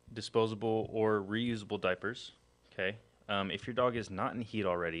disposable or reusable diapers, okay? If your dog is not in heat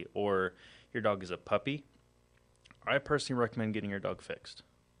already, or your dog is a puppy, I personally recommend getting your dog fixed,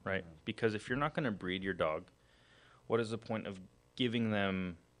 right? Because if you're not going to breed your dog, what is the point of giving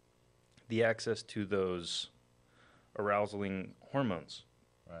them the access to those arousaling hormones,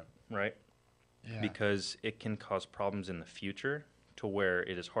 right? Yeah. Because it can cause problems in the future to where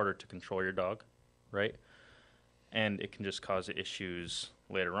it is harder to control your dog, right? And it can just cause issues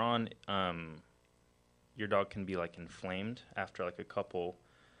later on. Your dog can be like inflamed after like a couple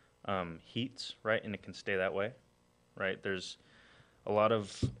heats, right? And it can stay that way, right? There's a lot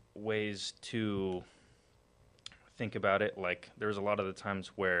of ways to think about it. Like there's a lot of the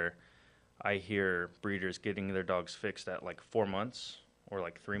times where I hear breeders getting their dogs fixed at like 4 months or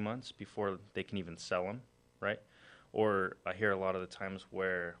like 3 months before they can even sell them, right? Or I hear a lot of the times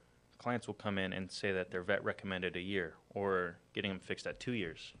where clients will come in and say that their vet recommended a year or getting them fixed at 2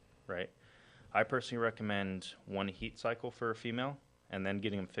 years, right? I personally recommend 1 heat cycle for a female and then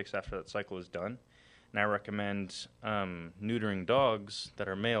getting them fixed after that cycle is done. And I recommend neutering dogs that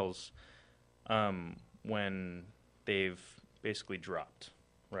are males when they've basically dropped,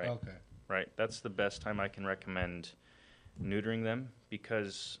 right? Okay. Right. That's the best time I can recommend neutering them,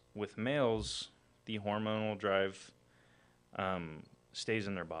 because with males, the hormonal drive stays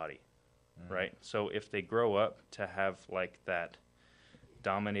in their body, right? So if they grow up to have like that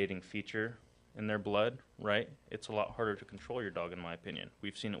dominating feature in their blood, right, it's a lot harder to control your dog, in my opinion.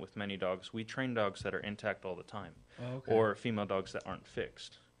 We've seen it with many dogs. We train dogs that are intact all the time, or female dogs that aren't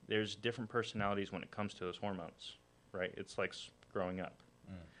fixed. There's different personalities when it comes to those hormones, right? It's like growing up.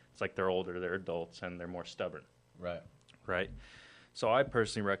 It's like they're older, they're adults, and they're more stubborn. Right. Right? So I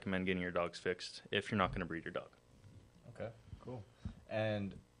personally recommend getting your dogs fixed if you're not going to breed your dog. Okay, cool.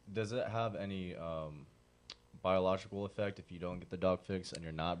 And does it have any biological effect if you don't get the dog fixed and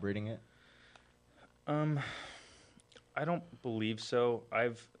you're not breeding it? I don't believe so.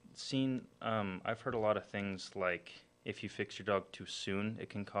 I've heard a lot of things like if you fix your dog too soon, it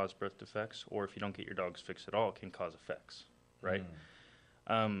can cause birth defects, or if you don't get your dogs fixed at all, it can cause effects, right?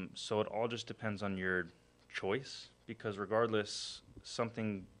 So it all just depends on your choice, because regardless,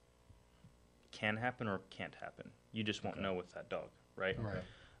 something can happen or can't happen. You just won't know with that dog, right?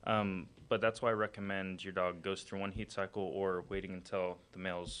 Right. But that's why I recommend your dog goes through 1 heat cycle or waiting until the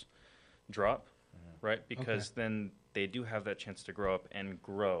males drop, right? Because then they do have that chance to grow up and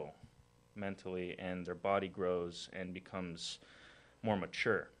grow mentally, and their body grows and becomes more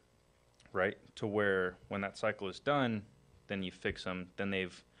mature, right? To where when that cycle is done, then you fix them, then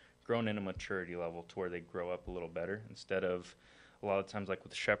they've grown in a maturity level to where they grow up a little better, instead of a lot of times like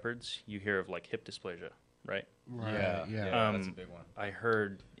with shepherds, you hear of like hip dysplasia, right? Yeah, that's a big one. I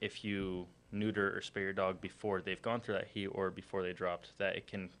heard if you neuter or spay your dog before they've gone through that heat or before they dropped, that it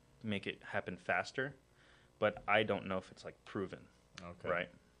can make it happen faster, but I don't know if it's like proven, right?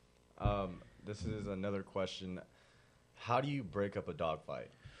 This is another question. How do you break up a dog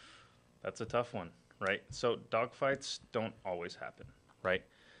fight? That's a tough one, right? So dog fights don't always happen, right?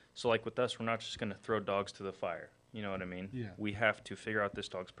 So like with us, we're not just going to throw dogs to the fire. You know what I mean? Yeah. We have to figure out this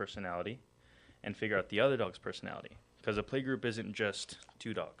dog's personality and figure out the other dog's personality. Because a play group isn't just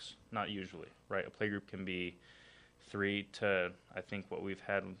 2 dogs, not usually, right? A play group can be 3 to, I think what we've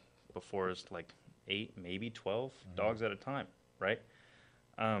had before is like 8, maybe 12 dogs at a time, right?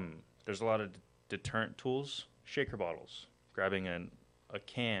 There's a lot of deterrent tools, shaker bottles, grabbing a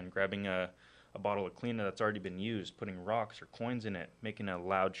can, grabbing a bottle of cleaner that's already been used, putting rocks or coins in it, making a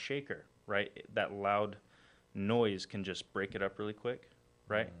loud shaker, right? That loud noise can just break it up really quick,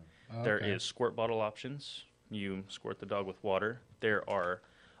 right? There is squirt bottle options. You squirt the dog with water. There are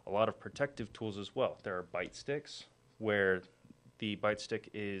a lot of protective tools as well. There are bite sticks, where the bite stick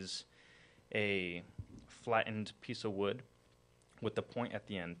is a flattened piece of wood with the point at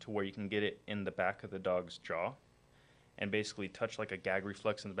the end to where you can get it in the back of the dog's jaw and basically touch like a gag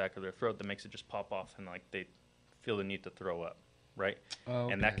reflex in the back of their throat that makes it just pop off and like they feel the need to throw up, right?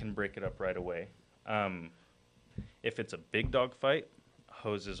 And that can break it up right away. If it's a big dog fight,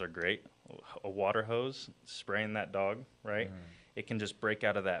 hoses are great. A water hose, spraying that dog, right? It can just break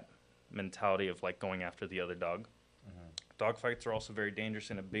out of that mentality of like going after the other dog. Dog fights are also very dangerous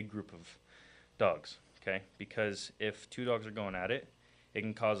in a big group of dogs, okay? Because if 2 dogs are going at it, it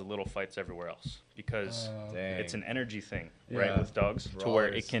can cause little fights everywhere else, because it's an energy thing, right, with dogs, to where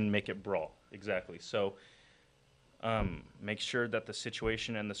it can make it brawl. Exactly. So make sure that the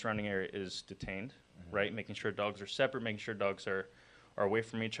situation and the surrounding area is detained, right? Making sure dogs are separate, making sure dogs are away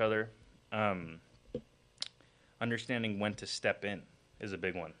from each other. Understanding when to step in is a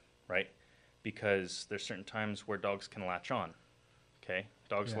big one, right? Because there's certain times where dogs can latch on, okay?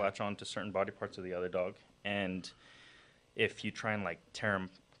 Dogs latch on to certain body parts of the other dog, and if you try and like tear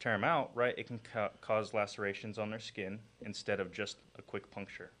them out, right, it can cause lacerations on their skin instead of just a quick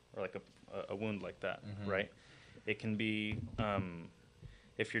puncture or like a wound like that, right? It can be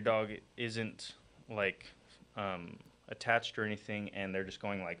if your dog isn't like attached or anything, and they're just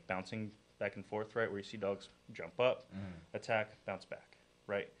going like bouncing back and forth, right, where you see dogs jump up, attack, bounce back,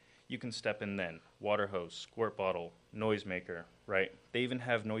 right? You can step in then, water hose, squirt bottle, noisemaker, right? They even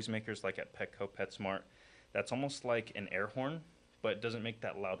have noisemakers like at Petco, PetSmart. That's almost like an air horn, but it doesn't make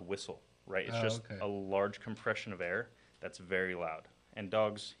that loud whistle, right? It's just a large compression of air that's very loud. And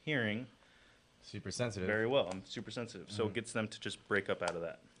dogs' hearing... super sensitive. Very well. I'm super sensitive. So it gets them to just break up out of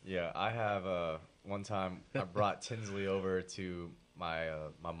that. Yeah, I have one time I brought Tinsley over to my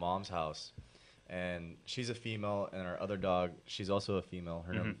mom's house, and she's a female, and our other dog, she's also a female.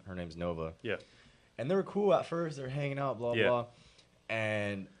 Her name's Nova. Yeah. And they were cool at first. They're hanging out, blah blah.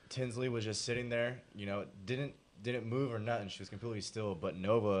 And Tinsley was just sitting there, you know, didn't move or nothing. She was completely still, but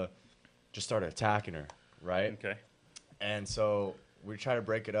Nova just started attacking her, right? Okay. And so we tried to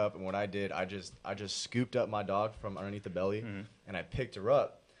break it up, and what I did, I just scooped up my dog from underneath the belly, and I picked her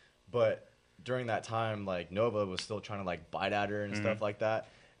up. But during that time, like, Nova was still trying to like bite at her and stuff like that,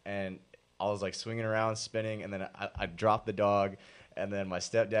 and I was like swinging around, spinning, and then I dropped the dog, and then my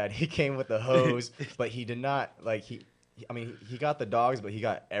stepdad, he came with the hose, but he did not like he got the dogs, but he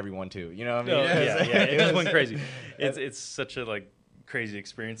got everyone too. You know what I mean? No, it just went crazy. It's such a like crazy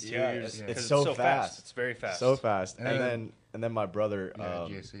experience too. Yeah, it's so fast. It's very fast. So fast. And then my brother,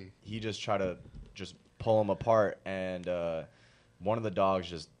 JC. he just tried to just pull them apart, and one of the dogs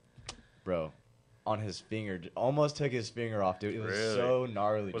just, bro, on his finger, almost took his finger off, dude. It was so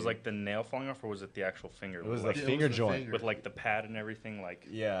gnarly. Was like the nail falling off, or was it the actual finger? It was like the finger joint with like the pad and everything. Like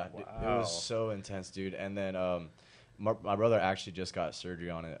yeah, wow. It was so intense, dude. And then my brother actually just got surgery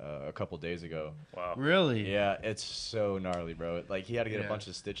on it a couple days ago. Wow. Really? Yeah, it's so gnarly, bro. Like, he had to get a bunch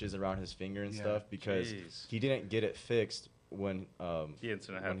of stitches around his finger and stuff because he didn't get it fixed when the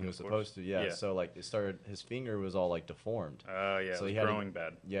incident happened, when he was supposed to. Yeah, so like it started, his finger was all like deformed. Oh yeah, so it was he had growing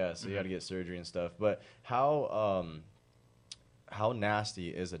bad. Yeah, so he had to get surgery and stuff. But how nasty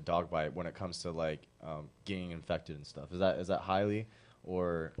is a dog bite when it comes to like getting infected and stuff? Is that highly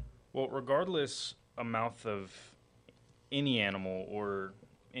or? Well, regardless, a mouth of any animal or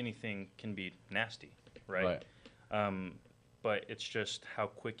anything can be nasty, right? But it's just how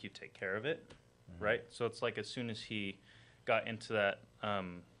quick you take care of it, right? So it's like as soon as he got into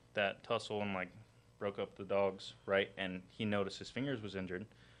that tussle and like broke up the dogs, right, and he noticed his fingers was injured,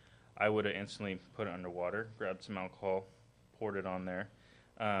 I would have instantly put it under water, grabbed some alcohol, poured it on there,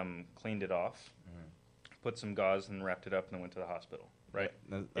 cleaned it off, put some gauze and wrapped it up, and then went to the hospital. Right,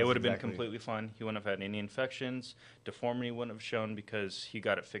 it would have been completely fine. He wouldn't have had any infections. Deformity wouldn't have shown because he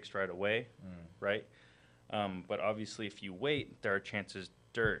got it fixed right away, right? But obviously, if you wait, there are chances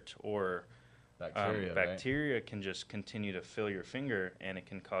dirt or bacteria can just continue to fill your finger, and it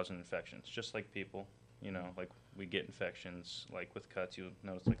can cause an infection. It's just like people, you know, like we get infections, like with cuts, you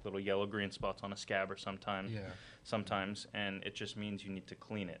notice like little yellow-green spots on a scab or sometimes, and it just means you need to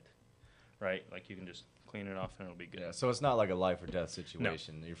clean it, right? Like you can just clean it off and it'll be good. Yeah, so it's not like a life or death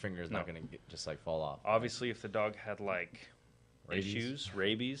situation. No. Your finger is not going to just like fall off. Obviously, if the dog had like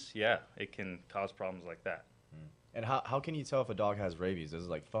rabies, yeah, it can cause problems like that. And how can you tell if a dog has rabies? Does it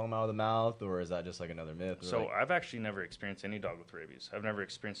like foam out of the mouth, or is that just like another myth? So I've actually never experienced any dog with rabies. I've never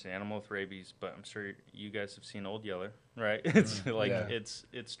experienced an animal with rabies, but I'm sure you guys have seen Old Yeller, right? It's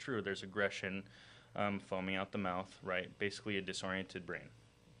it's true. There's aggression, foaming out the mouth, right? Basically a disoriented brain.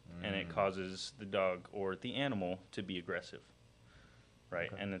 And it causes the dog or the animal to be aggressive,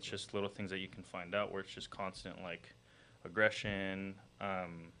 right? Okay. And it's just little things that you can find out where it's just constant, like, aggression,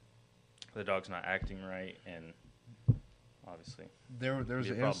 the dog's not acting right, and obviously there was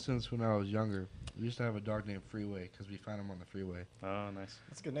an instance when I was younger. We used to have a dog named Freeway because we found him on the freeway. Oh, nice.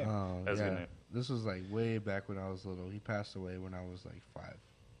 That's a good name. That's a good name. This was, like, way back when I was little. He passed away when I was, like, 5.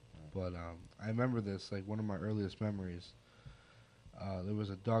 But I remember this, like, one of my earliest memories. There was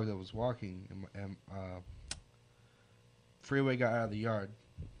a dog that was walking, and Freeway got out of the yard,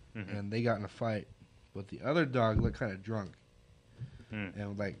 and they got in a fight. But the other dog looked kind of drunk,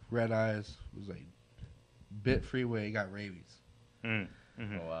 and like red eyes, was like bit Freeway, got rabies. Oh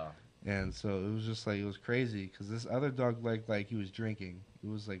wow! And so it was just like, it was crazy because this other dog looked like he was drinking. It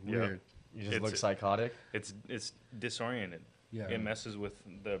was like weird. You just look psychotic. It's disoriented. Yeah, it messes with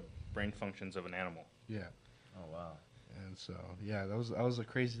the brain functions of an animal. Yeah. Oh wow. And so, yeah, that was a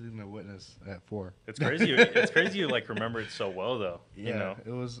crazy thing to witness at 4. It's crazy. It's crazy you like remember it so well, though. Yeah, you know?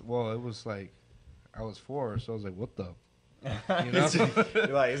 It was like I was 4, so I was like, what the? You know? You're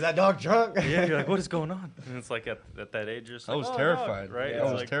like, is that dog drunk? Yeah, you're like, what is going on? And it's like at that age, you're just I like, was oh, terrified. dog, right? Yeah,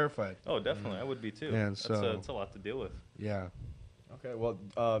 I It's was terrified. Oh, definitely. I would be too. And so it's a lot to deal with. Yeah. Okay. Well,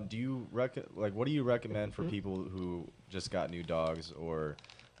 do you what do you recommend for people who just got new dogs or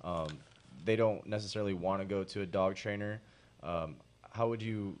they don't necessarily want to go to a dog trainer? How would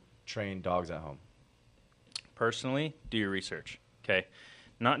you train dogs at home? Personally, do your research. Okay,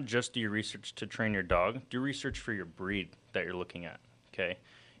 not just do your research to train your dog. Do research for your breed that you're looking at. Okay,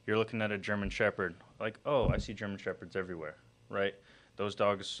 you're looking at a German Shepherd. Like, oh, I see German Shepherds everywhere, right? Those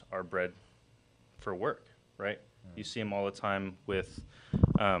dogs are bred for work, right? You see them all the time with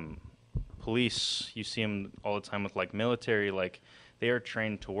police. You see them all the time with like military. Like, they are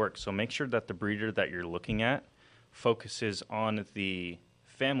trained to work. So make sure that the breeder that you're looking at focuses on the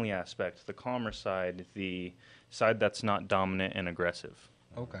family aspect, the calmer side, the side that's not dominant and aggressive.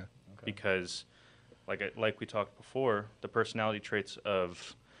 Okay. Because, like we talked before, the personality traits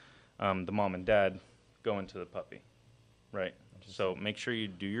of the mom and dad go into the puppy, right? So make sure you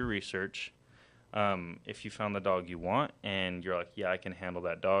do your research. If you found the dog you want and you're like, yeah, I can handle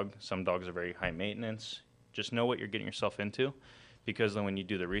that dog. Some dogs are very high maintenance. Just know what you're getting yourself into, because then when you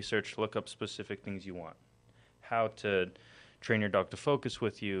do the research, look up specific things you want. How to train your dog to focus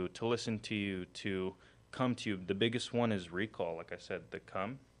with you, to listen to you, to come to you. The biggest one is recall. Like I said, the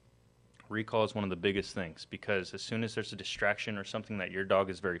come. Recall is one of the biggest things, because as soon as there's a distraction or something that your dog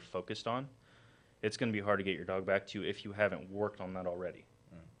is very focused on, it's going to be hard to get your dog back to you if you haven't worked on that already,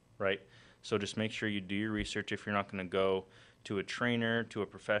 right? So just make sure you do your research. If you're not going to go to a trainer, to a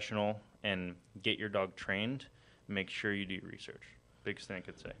professional, and get your dog trained, make sure you do your research. Biggest thing I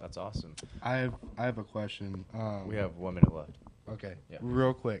could say. That's awesome. I have a question. We have 1 minute left. Okay. Yeah.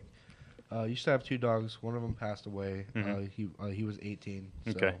 Real quick. Used to have 2 dogs. One of them passed away. Mhm. He was 18.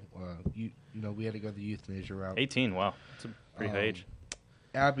 So, Okay. We had to go the euthanasia route. 18. Wow, that's a pretty high age.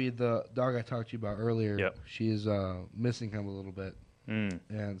 Abby, the dog I talked to you about earlier, Yep. she's missing him a little bit,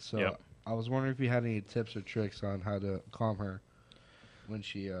 and so Yep. I was wondering if you had any tips or tricks on how to calm her when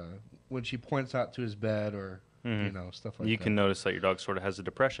she points out to his bed or stuff like that. You can notice that your dog sort of has a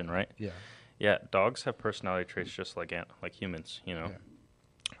depression, right? Yeah. Yeah, dogs have personality traits just like humans, you know.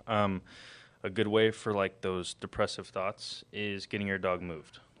 Yeah. A good way for like those depressive thoughts is getting your dog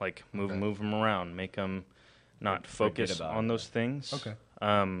moved. Like move them around, make them not focus on those things. Okay.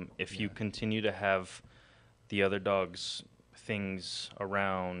 If you continue to have the other dog's things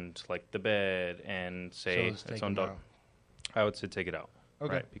around, like the bed, and say its own dog, I would say take it out.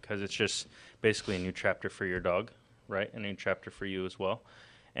 Okay. Right? Because it's just basically a new chapter for your dog, right? A new chapter for you as well.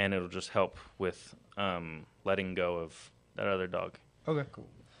 And it'll just help with letting go of that other dog. Okay, cool.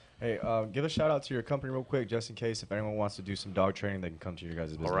 Hey, give a shout out to your company real quick, just in case if anyone wants to do some dog training, they can come to your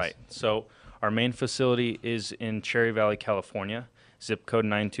guys' business. All right. So our main facility is in Cherry Valley, California, zip code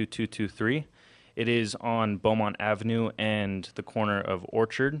 92223. It is on Beaumont Avenue and the corner of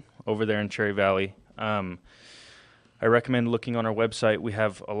Orchard over there in Cherry Valley. I recommend looking on our website. We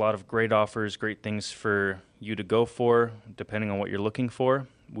have a lot of great offers, great things for you to go for, depending on what you're looking for.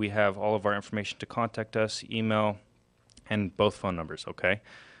 We have all of our information to contact us, email, and both phone numbers, okay?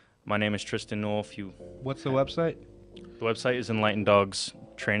 My name is Tristan Newell. What's the website? The website is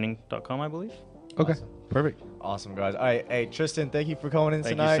enlighteneddogstraining.com, I believe. Okay, perfect. Awesome, guys. All right, hey, Tristan, thank you for coming in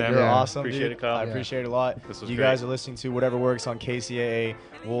Thank you, tonight. Sam. You're Yeah. awesome, Appreciate dude. it, Kyle. I Yeah. appreciate it a lot. This was you great. guys are listening to Whatever Works on KCAA.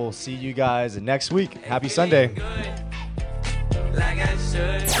 We'll see you guys next week. Happy Sunday. Like I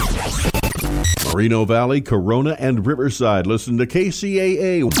should. Moreno Valley, Corona, and Riverside. Listen to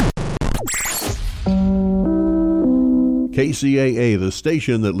KCAA. KCAA, the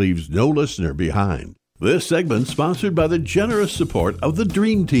station that leaves no listener behind. This segment sponsored by the generous support of the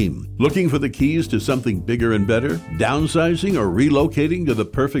Dream Team. Looking for the keys to something bigger and better? Downsizing or relocating to the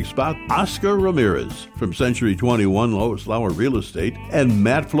perfect spot? Oscar Ramirez from Century 21 Lois Lauer Real Estate and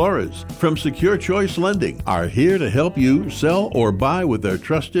Matt Flores from Secure Choice Lending are here to help you sell or buy with their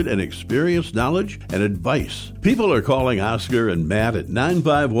trusted and experienced knowledge and advice. People are calling Oscar and Matt at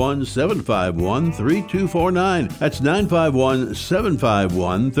 951-751-3249. That's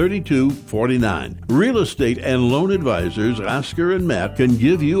 951-751-3249. Real estate and loan advisors Oscar and Matt can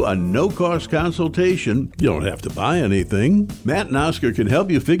give you a no-cost consultation. You don't have to buy anything. Matt and Oscar can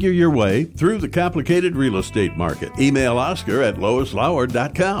help you figure your way through the complicated real estate market. Email Oscar at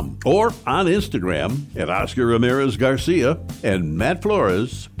loislauer.com or on Instagram at Oscar Ramirez Garcia and Matt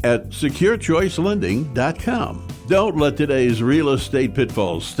Flores at securechoicelending.com. Don't let today's real estate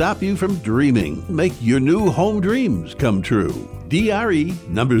pitfalls stop you from dreaming. Make your new home dreams come true. DRE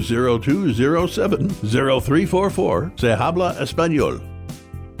number 0207-0344. Se habla español.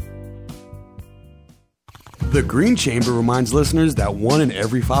 The Green Chamber reminds listeners that 1 in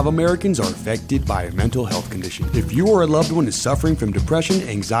every 5 Americans are affected by a mental health condition. If you or a loved one is suffering from depression,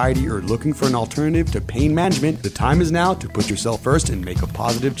 anxiety, or looking for an alternative to pain management, the time is now to put yourself first and make a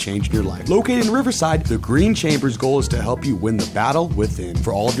positive change in your life. Located in Riverside, the Green Chamber's goal is to help you win the battle within.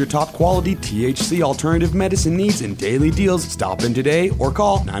 For all of your top quality THC alternative medicine needs and daily deals, stop in today or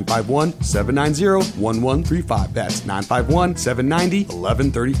call 951-790-1135. That's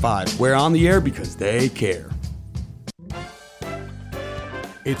 951-790-1135. We're on the air because they care.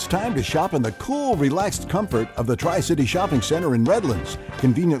 It's time to shop in the cool, relaxed comfort of the Tri-City Shopping Center in Redlands,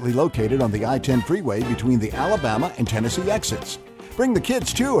 conveniently located on the I-10 freeway between the Alabama and Tennessee exits. Bring the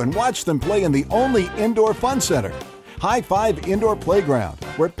kids too and watch them play in the only indoor fun center, High Five Indoor Playground,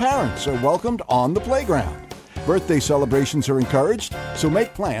 where parents are welcomed on the playground. Birthday celebrations are encouraged, so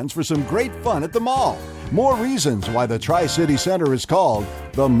make plans for some great fun at the mall. More reasons why the Tri-City Center is called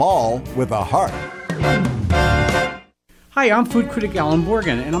the Mall with a Heart. Hi, I'm food critic Alan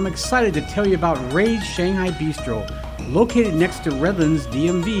Borgen, and I'm excited to tell you about Ray's Shanghai Bistro, located next to Redlands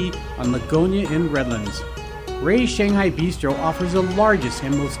DMV on Lagonia in Redlands. Ray's Shanghai Bistro offers the largest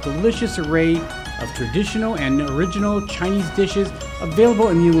and most delicious array of traditional and original Chinese dishes available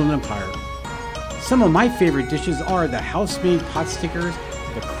in the Inland Empire. Some of my favorite dishes are the house-made pot stickers,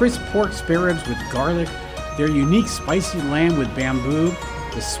 the crisp pork spare ribs with garlic, their unique spicy lamb with bamboo,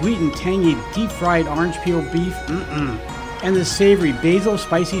 the sweet and tangy deep-fried orange peel beef, and the savory basil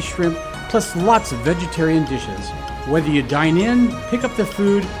spicy shrimp, plus lots of vegetarian dishes. Whether you dine in, pick up the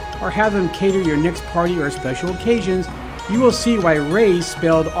food, or have them cater your next party or special occasions, you will see why Ray's,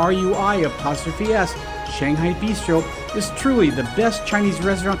 spelled R-U-I-S, Shanghai Bistro, is truly the best Chinese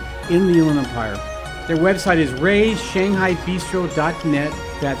restaurant in the Inland Empire. Their website is raysshanghaibistro.net.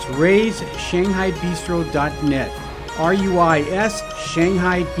 That's raysshanghaibistro.net. R-U-I-S,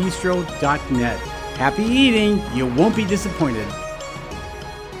 shanghaibistro.net. Happy eating. You won't be disappointed.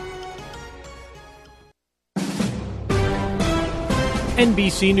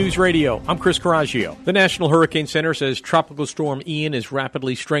 NBC News Radio, I'm Chris Coraggio. The National Hurricane Center says Tropical Storm Ian is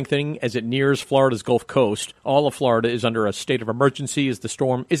rapidly strengthening as it nears Florida's Gulf Coast. All of Florida is under a state of emergency as the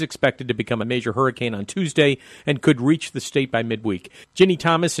storm is expected to become a major hurricane on Tuesday and could reach the state by midweek. Ginny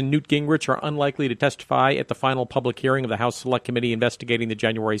Thomas and Newt Gingrich are unlikely to testify at the final public hearing of the House Select Committee investigating the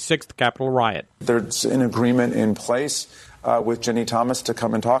January 6th Capitol riot. There's an agreement in place with Ginny Thomas to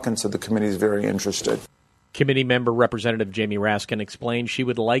come and talk, and so the committee is very interested. Committee member Representative Jamie Raskin explained she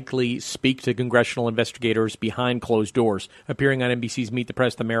would likely speak to congressional investigators behind closed doors. Appearing on NBC's Meet the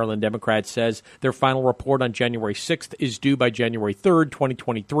Press, the Maryland Democrat says their final report on January 6th is due by January 3rd,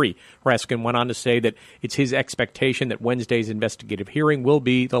 2023. Raskin went on to say that it's his expectation that Wednesday's investigative hearing will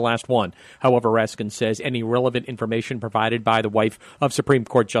be the last one. However, Raskin says any relevant information provided by the wife of Supreme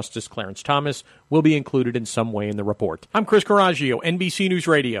Court Justice Clarence Thomas will be included in some way in the report. I'm Chris Coraggio, NBC News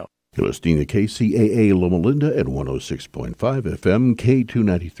Radio. You're listening to KCAA Loma Linda at 106.5 FM,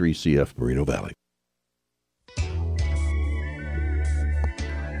 K293CF Moreno Valley.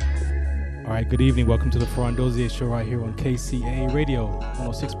 All right, good evening. Welcome to the Ferran Dozier Show right here on KCAA Radio,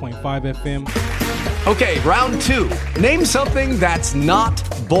 106.5 FM. Okay, round two. Name something that's not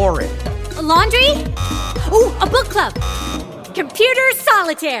boring. A laundry? Ooh, a book club. Computer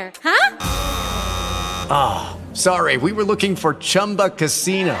solitaire, huh? Ah, sorry, we were looking for Chumba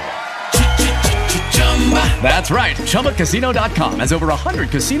Casino. That's right, ChumbaCasino.com has over 100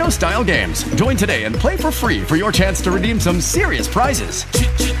 casino-style games. Join today and play for free for your chance to redeem some serious prizes.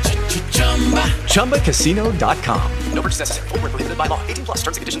 ChumbaCasino.com. No purchase necessary. Void where prohibited by law. 18+. Terms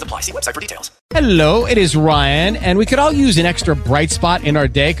and conditions apply. See website for details. Hello, it is Ryan, and we could all use an extra bright spot in our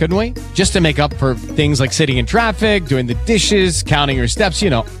day, couldn't we? Just to make up for things like sitting in traffic, doing the dishes, counting your steps,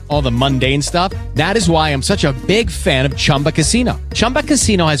 all the mundane stuff. That is why I'm such a big fan of Chumba Casino. Chumba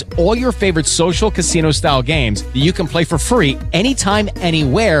Casino has all your favorite social casino-style games that you can play for free anytime,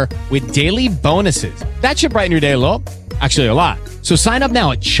 anywhere with daily bonuses. That should brighten your day a little. Actually, a lot. So sign up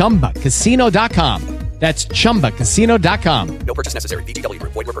now at ChumbaCasino.com. That's ChumbaCasino.com. No purchase necessary. VGW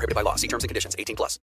Group. Void where prohibited by law. See terms and conditions. 18+.